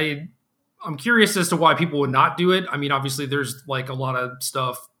 I'm curious as to why people would not do it. I mean, obviously, there's like a lot of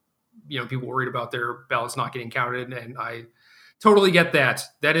stuff, people worried about their ballots not getting counted, and I totally get that.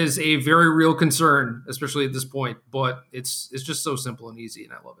 That is a very real concern, especially at this point. But it's just so simple and easy,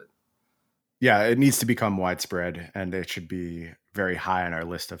 and I love it. Yeah, it needs to become widespread, and it should be very high on our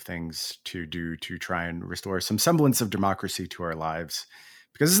list of things to do to try and restore some semblance of democracy to our lives.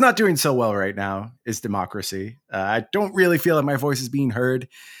 Because it's not doing so well right now, is democracy. I don't really feel like my voice is being heard.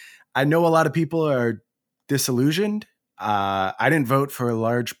 I know a lot of people are disillusioned. I didn't vote for a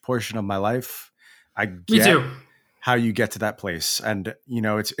large portion of my life. Me too. How you get to that place. And,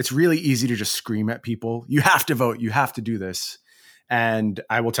 it's really easy to just scream at people. You have to vote. You have to do this. And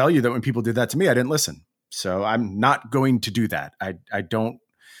I will tell you that when people did that to me, I didn't listen. So I'm not going to do that. I don't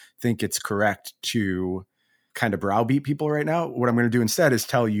think it's correct to kind of browbeat people right now. What I'm going to do instead is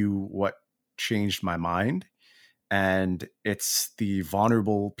tell you what changed my mind. And it's the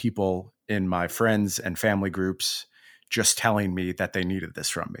vulnerable people in my friends and family groups just telling me that they needed this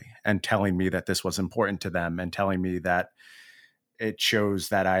from me and telling me that this was important to them and telling me that it shows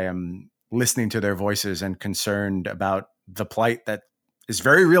that I am listening to their voices and concerned about the plight that is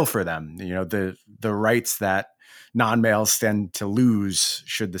very real for them. The rights that non-males tend to lose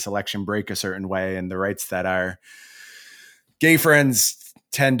should this election break a certain way, and the rights that our gay friends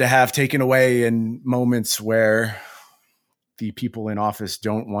tend to have taken away in moments where the people in office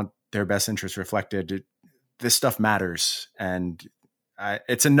don't want their best interests reflected. This stuff matters. And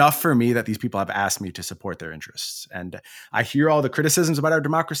it's enough for me that these people have asked me to support their interests. And I hear all the criticisms about our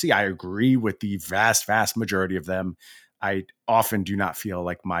democracy. I agree with the vast, vast majority of them. I often do not feel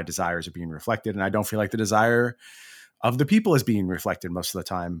like my desires are being reflected, and I don't feel like the desire of the people is being reflected most of the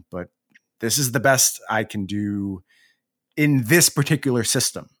time. But this is the best I can do in this particular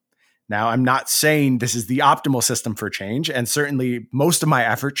system. Now, I'm not saying this is the optimal system for change, and certainly most of my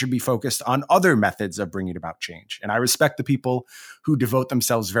effort should be focused on other methods of bringing about change. And I respect the people who devote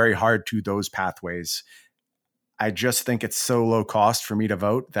themselves very hard to those pathways. I just think it's so low cost for me to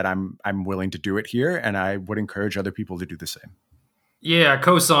vote that I'm willing to do it here, and I would encourage other people to do the same. Yeah,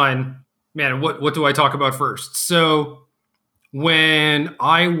 cosign. Man, what do I talk about first? So when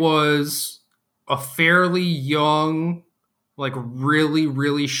I was a fairly young, like really,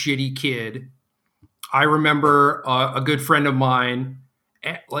 really shitty kid, I remember a good friend of mine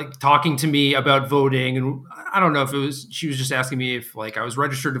like talking to me about voting, and I don't know if she was just asking me if like I was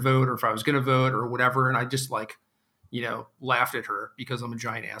registered to vote or if I was going to vote or whatever, and I just like, laughed at her because I'm a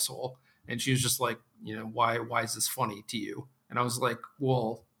giant asshole, and she was just like, why is this funny to you? And I was like,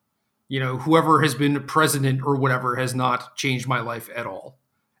 well, whoever has been president or whatever has not changed my life at all.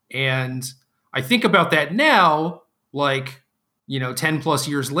 And I think about that now, like, 10 plus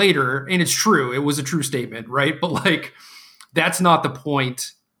years later, and it's true. It was a true statement, right? But like, that's not the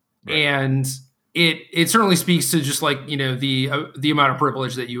point. Right. And it certainly speaks to just like, the amount of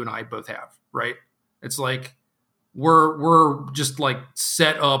privilege that you and I both have, right? It's like, we're just like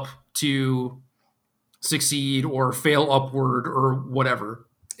set up to succeed or fail upward or whatever.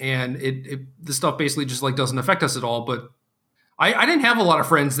 And the stuff basically just like doesn't affect us at all. But I didn't have a lot of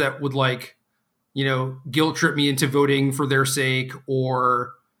friends that would like, guilt trip me into voting for their sake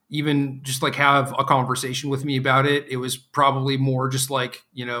or even just like have a conversation with me about it. It was probably more just like,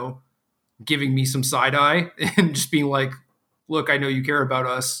 giving me some side eye and just being like, look, I know you care about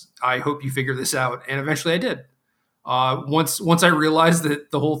us. I hope you figure this out. And eventually I did. Once I realized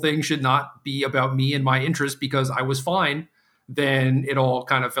that the whole thing should not be about me and my interest because I was fine, then it all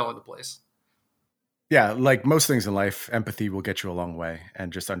kind of fell into place. Yeah, like most things in life, empathy will get you a long way.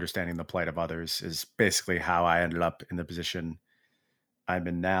 And just understanding the plight of others is basically how I ended up in the position I'm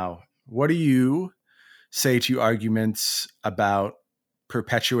in now. What do you say to arguments about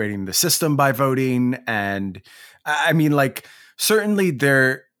perpetuating the system by voting? And I mean, like, certainly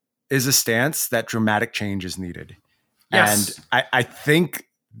there is a stance that dramatic change is needed. Yes. And I think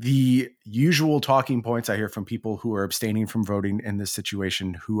the usual talking points I hear from people who are abstaining from voting in this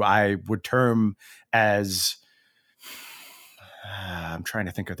situation, who I would term as, I'm trying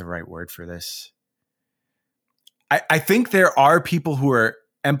to think of the right word for this. I think there are people who are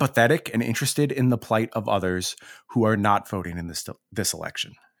empathetic and interested in the plight of others who are not voting in this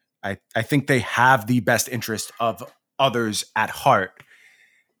election. I think they have the best interest of others at heart,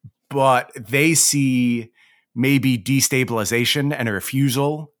 but they see maybe destabilization and a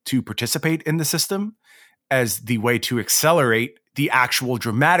refusal to participate in the system as the way to accelerate the actual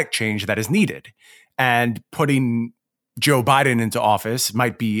dramatic change that is needed. And putting Joe Biden into office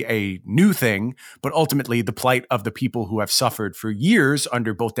might be a new thing, but ultimately the plight of the people who have suffered for years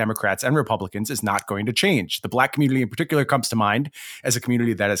under both Democrats and Republicans is not going to change. The Black community in particular comes to mind as a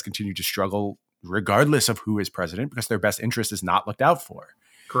community that has continued to struggle regardless of who is president because their best interest is not looked out for.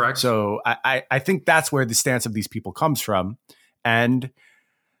 Correct. So I think that's where the stance of these people comes from. And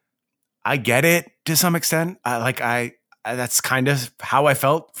I get it to some extent. That's kind of how I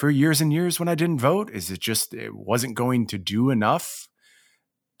felt for years and years when I didn't vote, it wasn't going to do enough.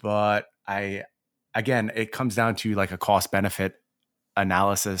 But it comes down to like a cost benefit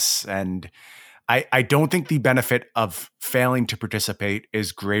analysis. And I don't think the benefit of failing to participate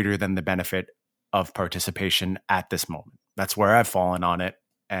is greater than the benefit of participation at this moment. That's where I've fallen on it.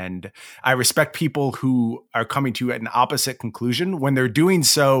 And I respect people who are coming to an opposite conclusion when they're doing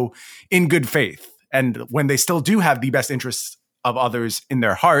so in good faith. And when they still do have the best interests of others in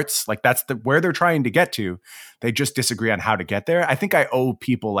their hearts, like that's where they're trying to get to. They just disagree on how to get there. I think I owe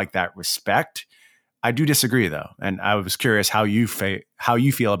people like that respect. I do disagree though. And I was curious how you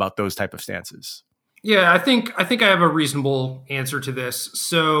feel about those type of stances. Yeah, I think I have a reasonable answer to this.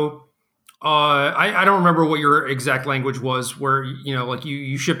 So I don't remember what your exact language was where, like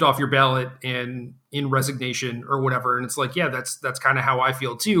you shipped off your ballot and in resignation or whatever. And it's like, yeah, that's kind of how I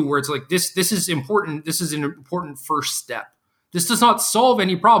feel too, where it's like, this is important. This is an important first step. This does not solve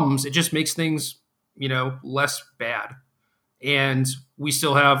any problems. It just makes things, less bad. And we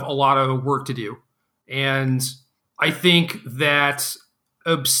still have a lot of work to do. And I think that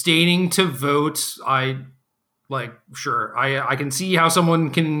abstaining to vote, I can see how someone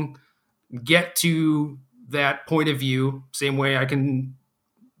can get to that point of view. Same way I can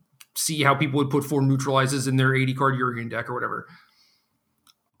see how people would put 4 neutralizes in their 80 card Urian deck or whatever.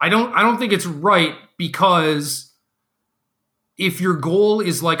 I don't think it's right because if your goal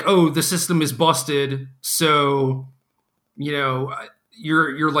is like, oh, the system is busted, so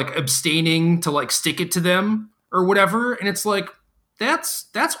you're like abstaining to like stick it to them or whatever, and it's like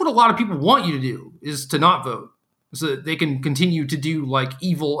that's what a lot of people want you to do, is to not vote, so that they can continue to do like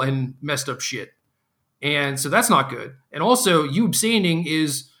evil and messed up shit. And so that's not good. And also, you abstaining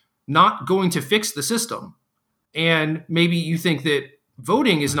is not going to fix the system. And maybe you think that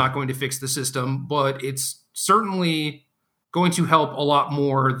voting is not going to fix the system, but it's certainly going to help a lot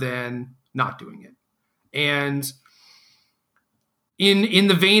more than not doing it. And in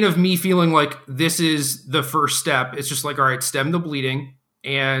the vein of me feeling like this is the first step, it's just like, all right, stem the bleeding.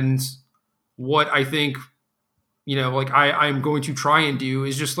 And what I think, like I'm going to try and do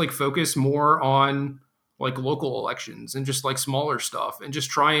is just like focus more on like local elections and just like smaller stuff, and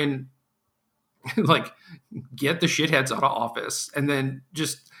just try and like get the shitheads out of office. And then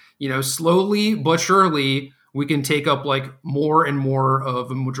just, slowly but surely we can take up like more and more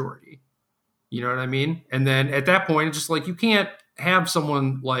of a majority. You know what I mean? And then at that point, it's just like, you can't have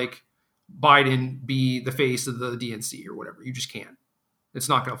someone like Biden be the face of the DNC or whatever. You just can't. It's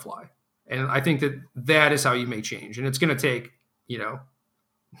not going to fly. And I think that is how you make change. And it's going to take,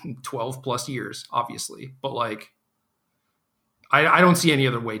 12 plus years, obviously. But like, I don't see any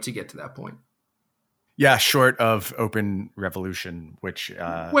other way to get to that point. Yeah, short of open revolution, which...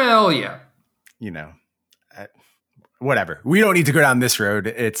 well, yeah. Whatever. We don't need to go down this road.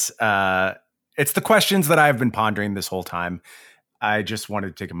 It's the questions that I've been pondering this whole time. I just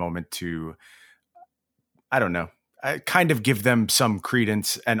wanted to take a moment to, I don't know, kind of give them some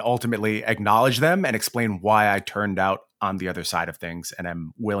credence and ultimately acknowledge them and explain why I turned out on the other side of things and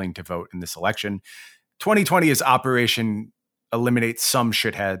am willing to vote in this election. 2020 is Operation Eliminate Some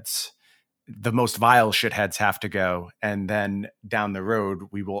Shitheads. The most vile shitheads have to go. And then down the road,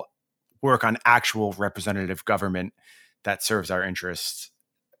 we will work on actual representative government that serves our interests.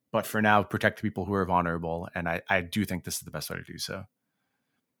 But for now, protect the people who are vulnerable. And I do think this is the best way to do so.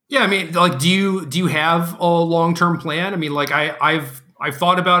 Yeah, I mean, like, do you have a long-term plan? I mean, like, I've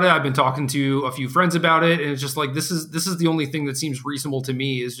thought about it. I've been talking to a few friends about it, and it's just like, this is the only thing that seems reasonable to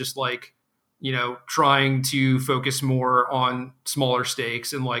me, is just like, trying to focus more on smaller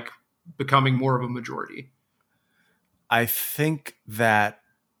stakes and like becoming more of a majority. I think that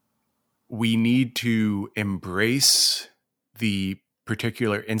we need to embrace the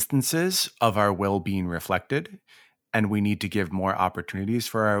particular instances of our will being reflected, and we need to give more opportunities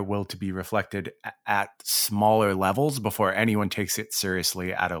for our will to be reflected at smaller levels before anyone takes it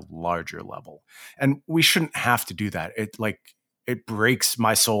seriously at a larger level. And we shouldn't have to do that. It breaks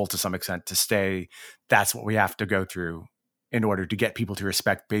my soul to some extent to stay. That's what we have to go through in order to get people to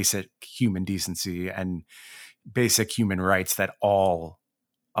respect basic human decency and basic human rights that all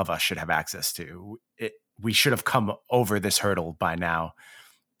of us should have access to. We should have come over this hurdle by now,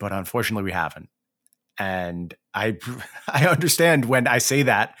 but unfortunately we haven't. And I understand when I say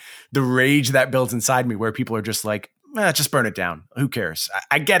that, the rage that builds inside me, where people are just like, just burn it down. Who cares?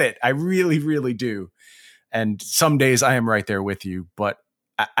 I get it. I really, really do. And some days I am right there with you. But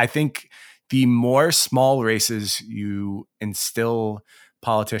I think the more small races you instill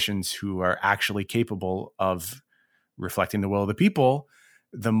politicians who are actually capable of reflecting the will of the people,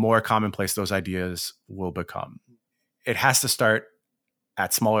 the more commonplace those ideas will become. It has to start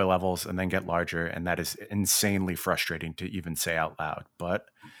at smaller levels and then get larger. And that is insanely frustrating to even say out loud. But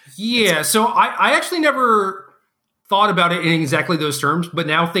yeah, so I actually never thought about it in exactly those terms, but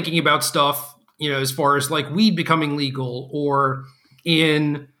now thinking about stuff, as far as like weed becoming legal, or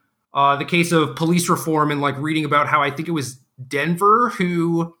in the case of police reform, and like reading about how I think it was Denver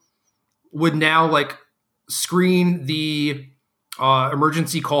who would now like screen the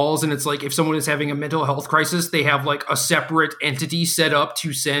emergency calls, and it's like if someone is having a mental health crisis, they have like a separate entity set up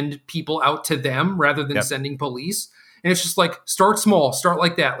to send people out to them rather than sending police. And it's just like, start small, start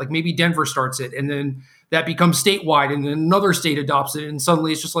like that. Like maybe Denver starts it, and then that becomes statewide, and then another state adopts it, and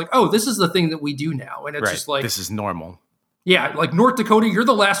suddenly it's just like, oh, this is the thing that we do now. And it's just like, this is normal. Yeah, like North Dakota, you're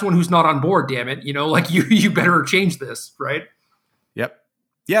the last one who's not on board, damn it. Like you better change this, right? Yep.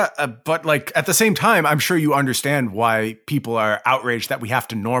 Yeah, but like at the same time, I'm sure you understand why people are outraged that we have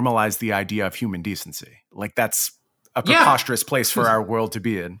to normalize the idea of human decency. Like that's a preposterous place for our world to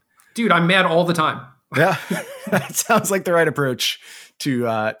be in. Dude, I'm mad all the time. Yeah, that sounds like the right approach to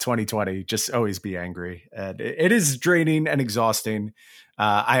 2020. Just always be angry. And it is draining and exhausting.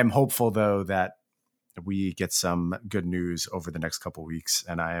 I am hopeful, though, that we get some good news over the next couple of weeks.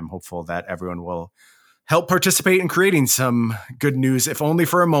 And I am hopeful that everyone will help participate in creating some good news, if only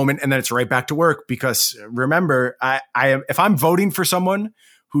for a moment, and then it's right back to work. Because remember, if I'm voting for someone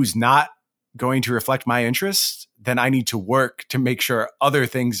who's not going to reflect my interests, then I need to work to make sure other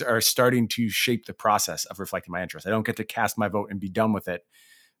things are starting to shape the process of reflecting my interests. I don't get to cast my vote and be done with it,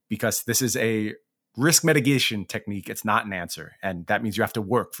 because this is a risk mitigation technique. It's not an answer. And that means you have to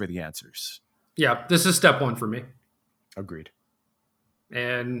work for the answers. Yeah, this is step one for me. Agreed.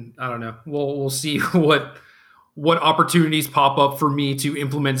 And I don't know. We'll see what opportunities pop up for me to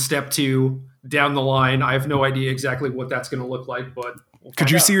implement step two down the line. I have no idea exactly what that's going to look like, but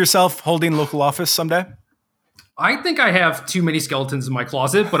could you see yourself holding local office someday? I think I have too many skeletons in my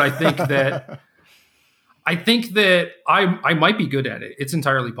closet, but I think that I might be good at it. It's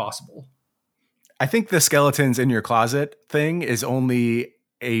entirely possible. I think the skeletons in your closet thing is only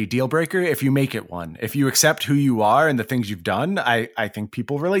a deal breaker if you make it one. If you accept who you are and the things you've done, I think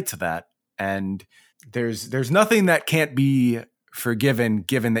people relate to that. And there's nothing that can't be forgiven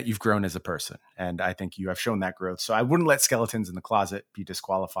given that you've grown as a person. And I think you have shown that growth. So I wouldn't let skeletons in the closet be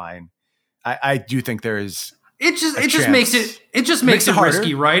disqualifying. I do think there is it just makes it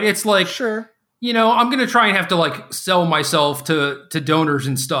risky, right? It's like, sure, you know, I'm going to try and have to like sell myself to donors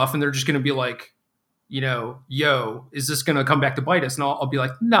and stuff. And they're just going to be like, you know, yo, is this going to come back to bite us? And I'll be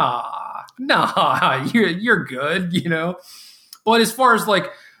like, nah, you're good, you know? But as far as like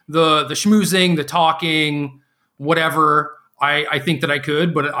the schmoozing, the talking, whatever, I think that I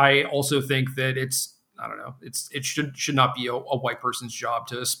could, but I also think that I don't know, it should not be a white person's job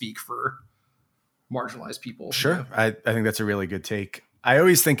to speak for marginalized people. Sure. You know? I think that's a really good take. I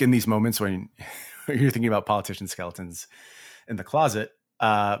always think in these moments when you're thinking about politician skeletons in the closet,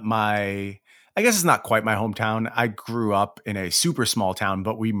 I guess it's not quite my hometown. I grew up in a super small town,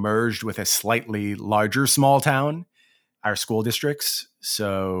 but we merged with a slightly larger small town, our school districts.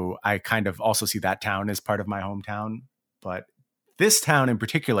 So I kind of also see that town as part of my hometown. But this town in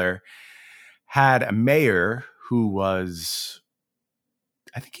particular had a mayor who was,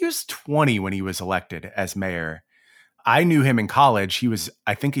 I think he was 20 when he was elected as mayor. I knew him in college. He was,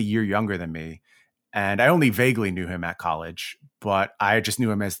 I think, a year younger than me. And I only vaguely knew him at college, but I just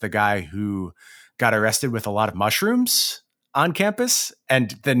knew him as the guy who got arrested with a lot of mushrooms on campus.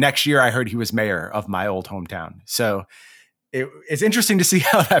 And the next year I heard he was mayor of my old hometown. So it's interesting to see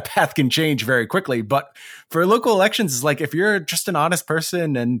how that path can change very quickly. But for local elections, it's like if you're just an honest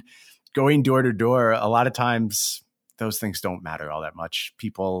person and going door to door, a lot of times those things don't matter all that much.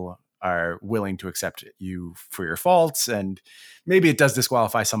 People are willing to accept you for your faults. And maybe it does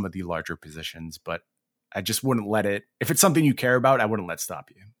disqualify some of the larger positions, but I just wouldn't let it, if it's something you care about, I wouldn't let it stop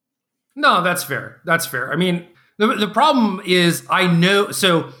you. No, that's fair. That's fair. I mean, the problem is I know,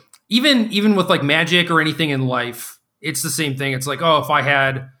 so even with like magic or anything in life, it's the same thing. It's like, oh, if I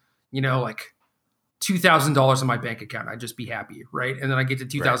had, you know, like $2,000 in my bank account, I'd just be happy, right? And then I get to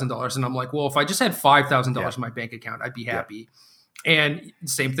 $2,000 and I'm like, well, if I just had $5,000 in my bank account, I'd be happy. Yeah. And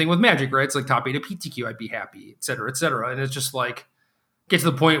same thing with magic, right? It's like top 8 of PTQ, I'd be happy, et cetera, et cetera. And it's just like, get to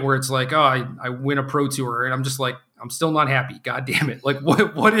the point where it's like, oh, I win a pro tour and I'm just like, I'm still not happy. God damn it. Like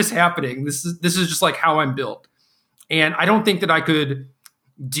what is happening? This is just like how I'm built. And I don't think that I could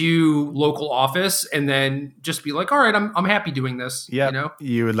do local office and then just be like, all right, I'm happy doing this. Yeah. You know,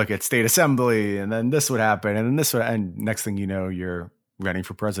 you would look at state assembly and then this would happen. And then this would, and next thing you know, you're running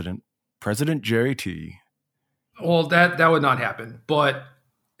for President Jerry T. Well, that would not happen. But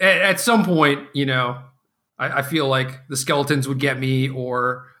at some point, you know, I feel like the skeletons would get me,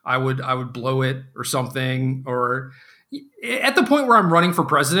 or I would blow it or something. Or at the point where I'm running for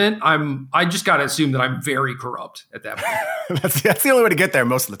president, I just got to assume that I'm very corrupt at that point. That's the only way to get there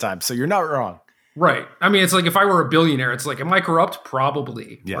most of the time. So you're not wrong. Right. I mean, it's like if I were a billionaire, it's like, am I corrupt?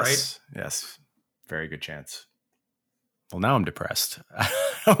 Probably. Yes. Right? Yes. Very good chance. Well, now I'm depressed. I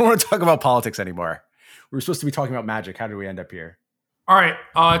don't want to talk about politics anymore. We were supposed to be talking about magic. How did we end up here? All right.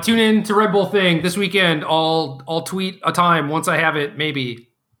 Tune in to Red Bull Thing this weekend. I'll tweet a time once I have it, maybe.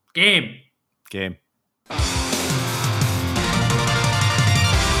 Game.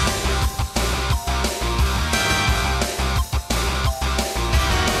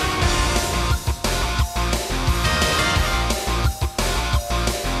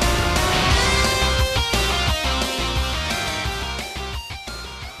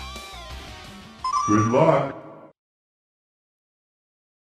 Good luck.